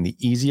fan, the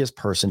easiest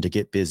person to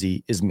get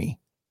busy is me.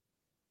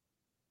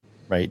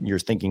 Right. You're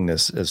thinking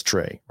this as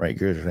Trey, right?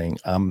 You're saying,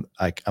 I'm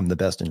the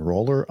best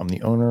enroller. I'm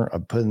the owner.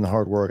 I'm putting the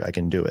hard work. I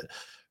can do it.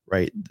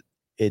 Right.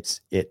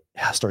 It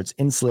starts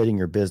insulating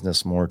your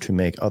business more to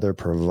make other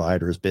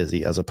providers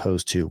busy, as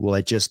opposed to,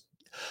 well,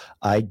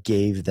 I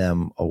gave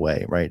them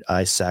away, right?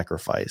 I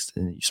sacrificed,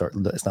 and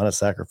it's not a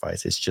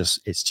sacrifice. It's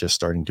just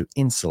starting to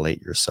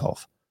insulate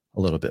yourself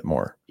a little bit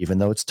more, even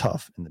though it's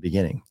tough in the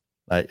beginning.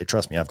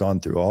 Trust me, I've gone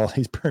through all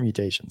these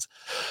permutations.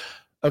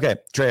 Okay,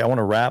 Trey, I want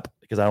to wrap,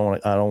 because I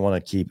don't want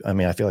to keep,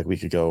 I feel like we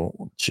could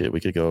go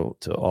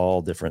to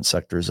all different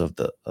sectors of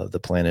the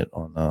planet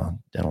on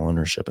dental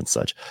ownership and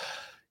such.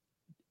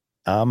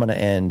 I'm going to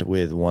end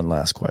with one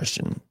last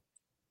question.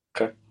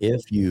 Okay.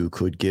 If you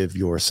could give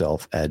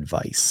yourself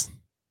advice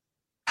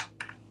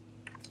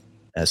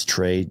as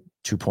Trey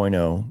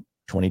 2.0,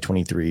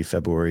 2023,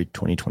 February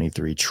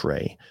 2023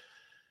 Trey,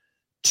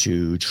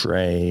 to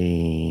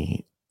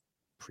Trey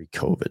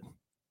pre-COVID,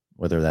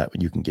 whether that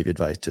you can give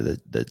advice to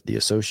the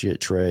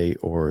associate Trey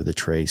or the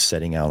Trey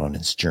setting out on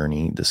his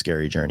journey, the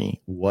scary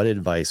journey, what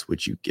advice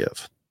would you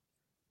give?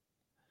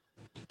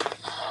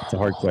 It's a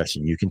hard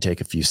question. You can take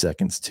a few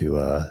seconds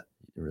to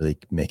really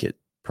make it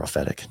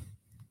prophetic.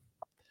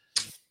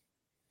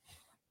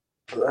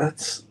 For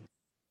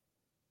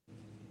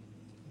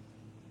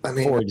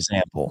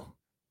example,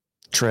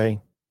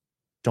 Trey,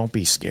 don't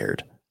be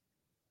scared.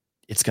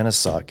 It's going to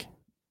suck.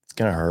 It's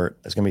going to hurt.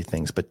 There's going to be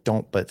things,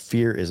 but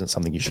fear isn't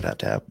something you should have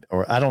to have.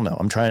 Or I don't know.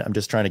 I'm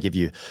just trying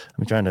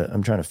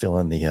to fill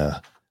in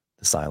the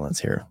silence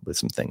here with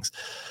some things.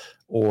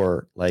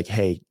 Or like,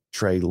 hey,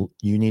 Trey,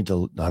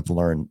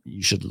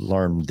 you should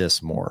learn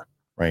this more,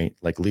 right?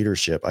 Like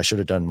leadership. I should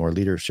have done more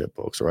leadership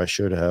books, or I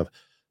should have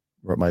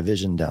wrote my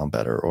vision down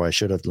better, or I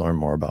should have learned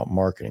more about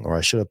marketing, or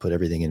I should have put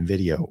everything in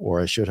video, or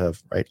I should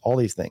have, right? All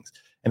these things.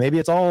 And maybe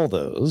it's all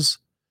those.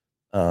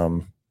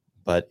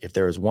 But if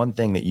there was one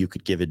thing that you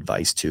could give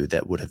advice to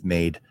that would have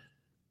made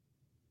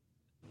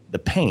the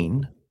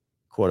pain,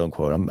 quote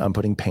unquote, I'm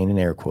putting pain in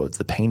air quotes,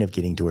 the pain of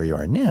getting to where you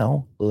are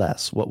now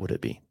less, what would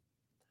it be?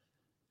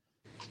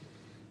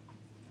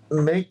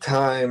 Make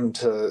time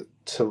to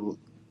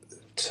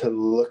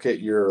look at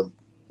your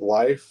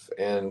life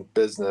and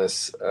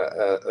business.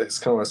 It's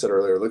kind of what I said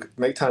earlier.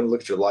 Make time to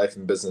look at your life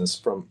and business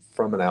from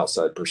an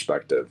outside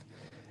perspective,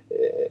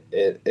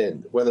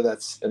 and whether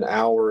that's an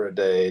hour a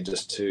day,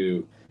 just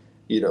to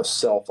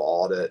self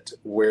audit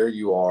where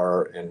you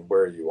are and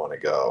where you want to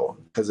go,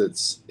 because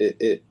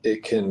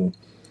it can,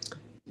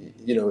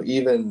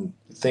 even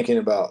thinking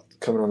about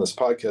coming on this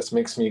podcast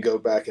makes me go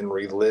back and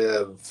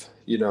relive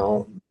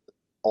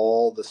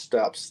all the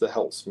steps that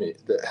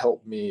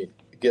help me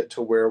get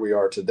to where we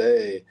are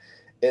today.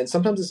 And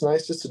sometimes it's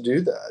nice just to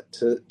do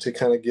that, to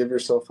kind of give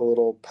yourself a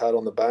little pat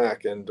on the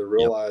back, and to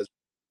realize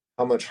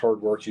how much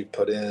hard work you've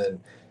put in,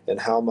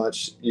 and how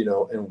much,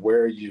 and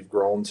where you've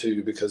grown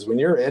to. Because when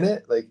you're in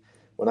it, like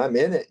when I'm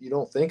in it, you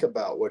don't think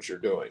about what you're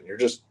doing. You're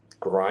just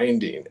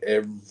grinding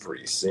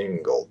every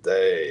single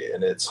day,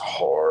 and it's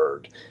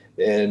hard.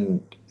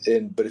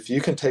 But if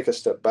you can take a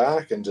step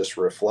back and just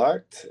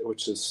reflect,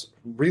 which is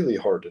really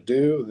hard to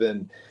do,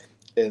 then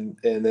and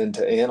then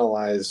to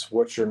analyze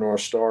what your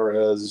North Star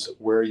is,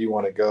 where you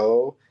want to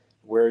go,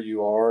 where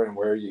you are, and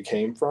where you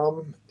came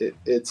from,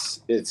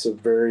 it's a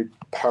very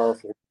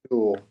powerful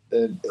tool.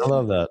 And I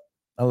love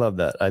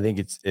that. I think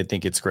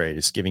it's great.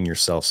 It's giving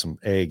yourself some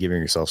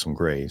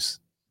grace.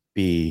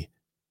 B,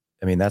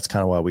 that's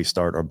kind of why we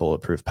start our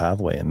Bulletproof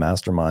Pathway and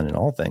Mastermind and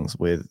all things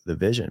with the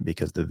vision,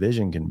 because the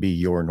vision can be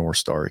your North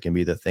Star. It can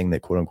be the thing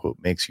that quote unquote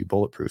makes you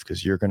bulletproof,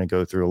 because you're going to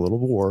go through a little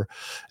war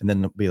and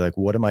then be like,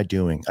 what am I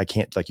doing? I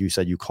can't, like you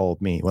said, you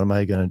called me. What am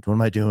I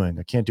doing?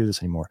 I can't do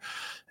this anymore.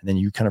 And then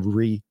you kind of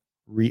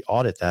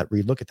re-audit that,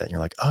 re-look at that. And you're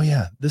like, oh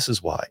yeah, this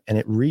is why. And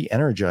it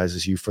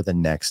re-energizes you for the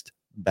next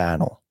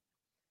battle.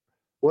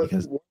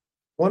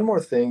 One more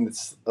thing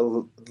that's a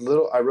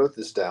little, I wrote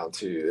this down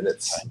too, and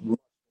it's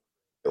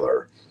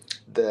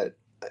that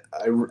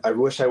I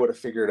wish I would have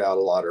figured out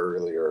a lot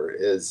earlier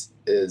is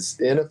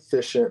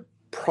inefficient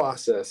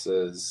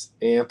processes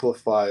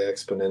amplify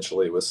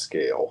exponentially with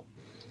scale.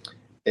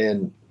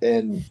 And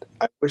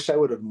I wish I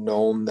would have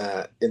known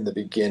that in the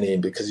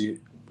beginning, because you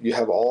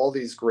have all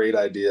these great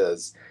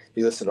ideas.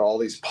 You listen to all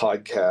these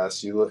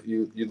podcasts, you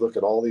look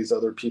at all these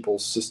other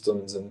people's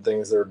systems and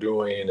things they're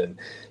doing, and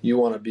you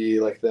want to be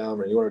like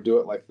them, or you want to do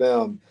it like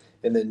them.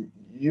 And then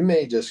you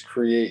may just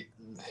create,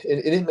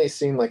 and it may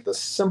seem like the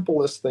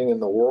simplest thing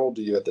in the world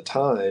to you at the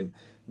time,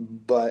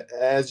 but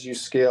as you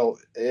scale,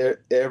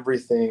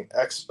 everything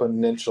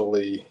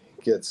exponentially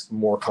gets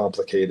more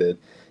complicated,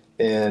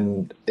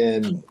 and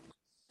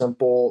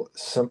simple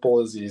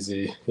is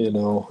easy.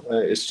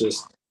 It's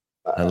just,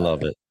 I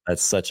love it.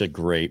 That's such a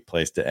great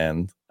place to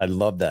end. I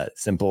love that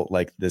simple,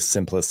 like this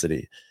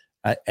simplicity.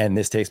 And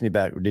this takes me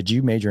back. Did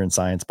you major in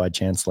science by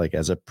chance, like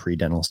as a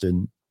pre-dental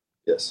student?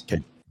 Yes.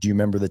 Okay. Do you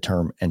remember the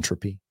term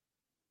entropy?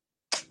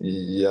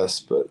 Yes,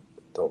 but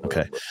don't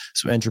Okay. remember.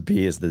 So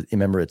entropy is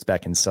remember, it's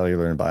back in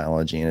cellular and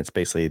biology, and it's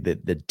basically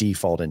the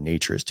default in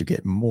nature is to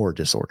get more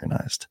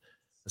disorganized,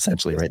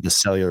 essentially, right? The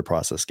cellular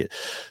process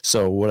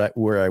so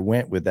where I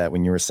went with that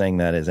when you were saying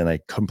that is, and I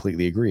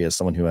completely agree, as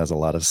someone who has a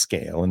lot of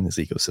scale in this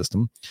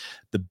ecosystem,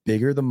 the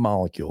bigger the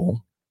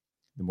molecule,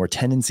 the more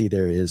tendency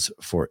there is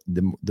for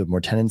the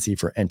more tendency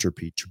for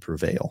entropy to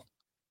prevail.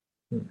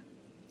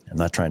 I'm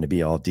not trying to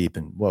be all deep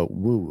and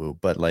woo,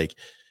 but like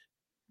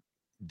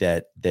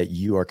that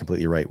you are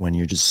completely right. When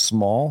you're just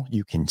small,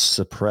 you can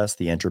suppress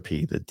the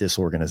entropy, the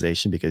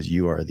disorganization, because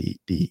you are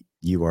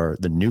you are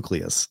the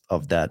nucleus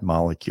of that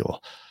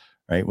molecule,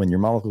 right? When your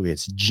molecule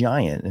gets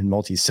giant and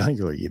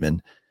multicellular,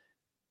 even,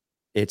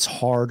 it's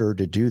harder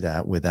to do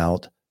that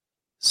without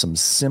some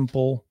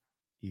simple,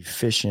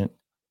 efficient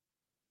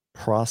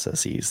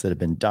processes that have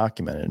been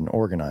documented and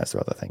organized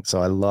through other things.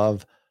 So I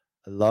love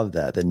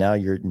that now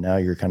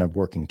you're kind of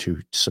working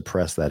to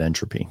suppress that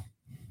entropy.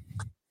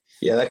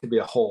 Yeah, that could be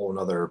a whole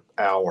another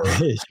hour.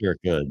 It sure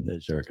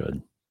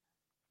could.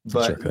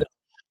 But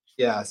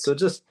yeah, so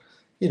just,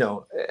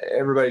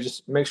 everybody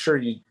just make sure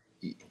you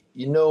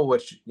know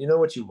what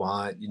you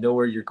want, you know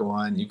where you're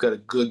going, you've got a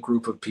good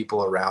group of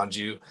people around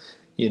you,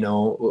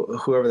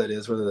 whoever that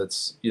is, whether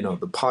that's, the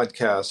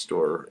podcast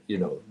or,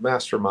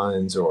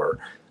 masterminds or,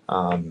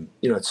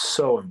 it's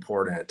so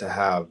important to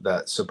have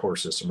that support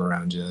system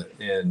around you.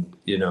 And,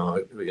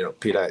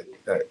 Pete,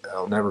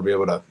 I'll never be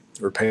able to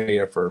repay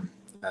you for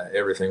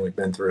everything we've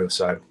been through.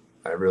 So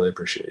I really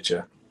appreciate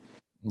you.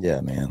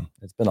 Yeah, man,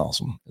 it's been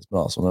awesome.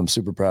 I'm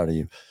super proud of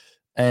you.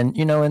 And,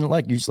 and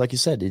like you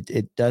said,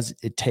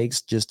 it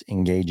takes just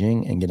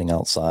engaging and getting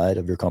outside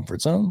of your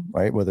comfort zone,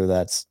 right? Whether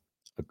that's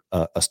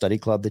a study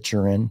club that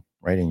you're in,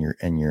 right.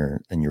 And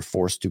you're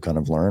forced to kind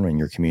of learn in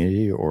your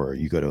community, or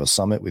you go to a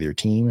summit with your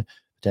team,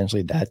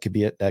 potentially that could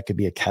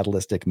be a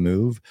catalytic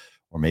move.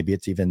 Or maybe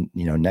it's even,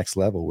 next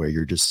level where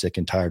you're just sick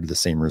and tired of the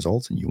same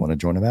results and you want to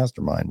join a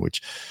mastermind,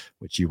 which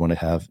you want to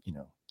have,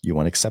 you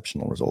want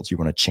exceptional results. You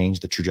want to change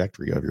the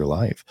trajectory of your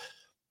life,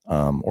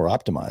 or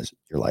optimize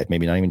your life.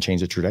 Maybe not even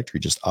change the trajectory,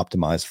 just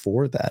optimize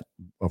for that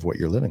of what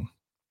you're living.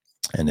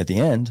 And at the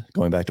end,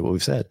 going back to what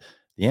we've said,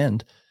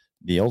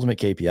 the ultimate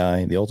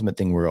KPI, the ultimate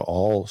thing we're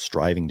all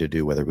striving to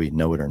do, whether we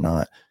know it or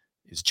not,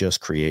 is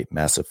just create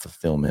massive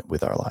fulfillment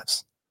with our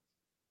lives,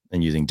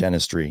 and using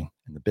dentistry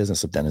and the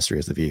business of dentistry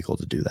as the vehicle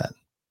to do that.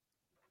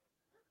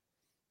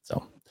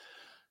 So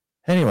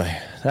anyway,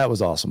 that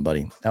was awesome,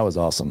 buddy. That was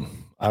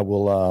awesome. I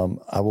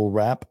will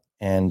wrap,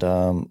 and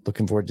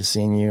looking forward to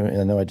seeing you. And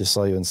I know I just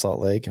saw you in Salt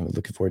Lake, and we're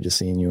looking forward to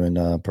seeing you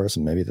in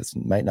person. Maybe this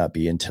might not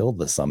be until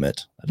the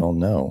summit. I don't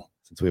know,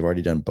 since we've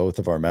already done both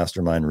of our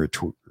mastermind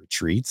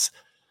retreats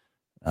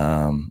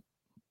in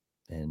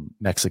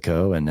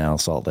Mexico and now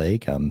Salt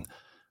Lake. I'm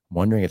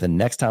wondering if the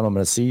next time I'm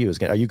going to see you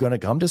are you going to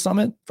come to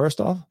Summit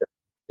first off?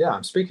 Yeah,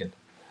 I'm speaking.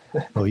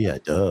 Oh yeah,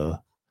 duh.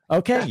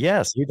 Okay,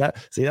 yes. That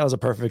was a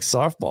perfect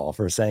softball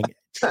for saying,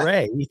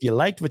 Trey, if you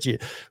liked what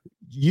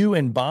you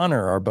and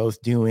Bonner are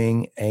both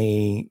doing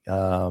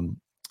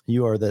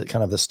you are the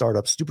kind of the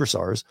startup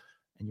superstars,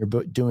 and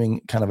you're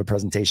doing kind of a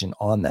presentation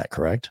on that,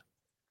 correct?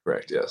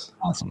 Correct. Yes.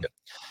 Awesome.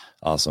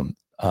 Awesome.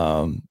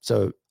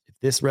 So if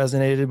this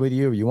resonated with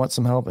you, or you want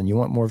some help and you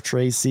want more of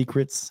Trey's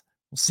secrets,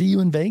 we'll see you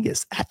in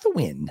Vegas at the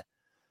Wynn.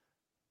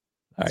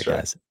 All right,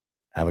 guys.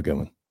 Have a good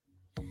one.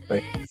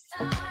 Thank you.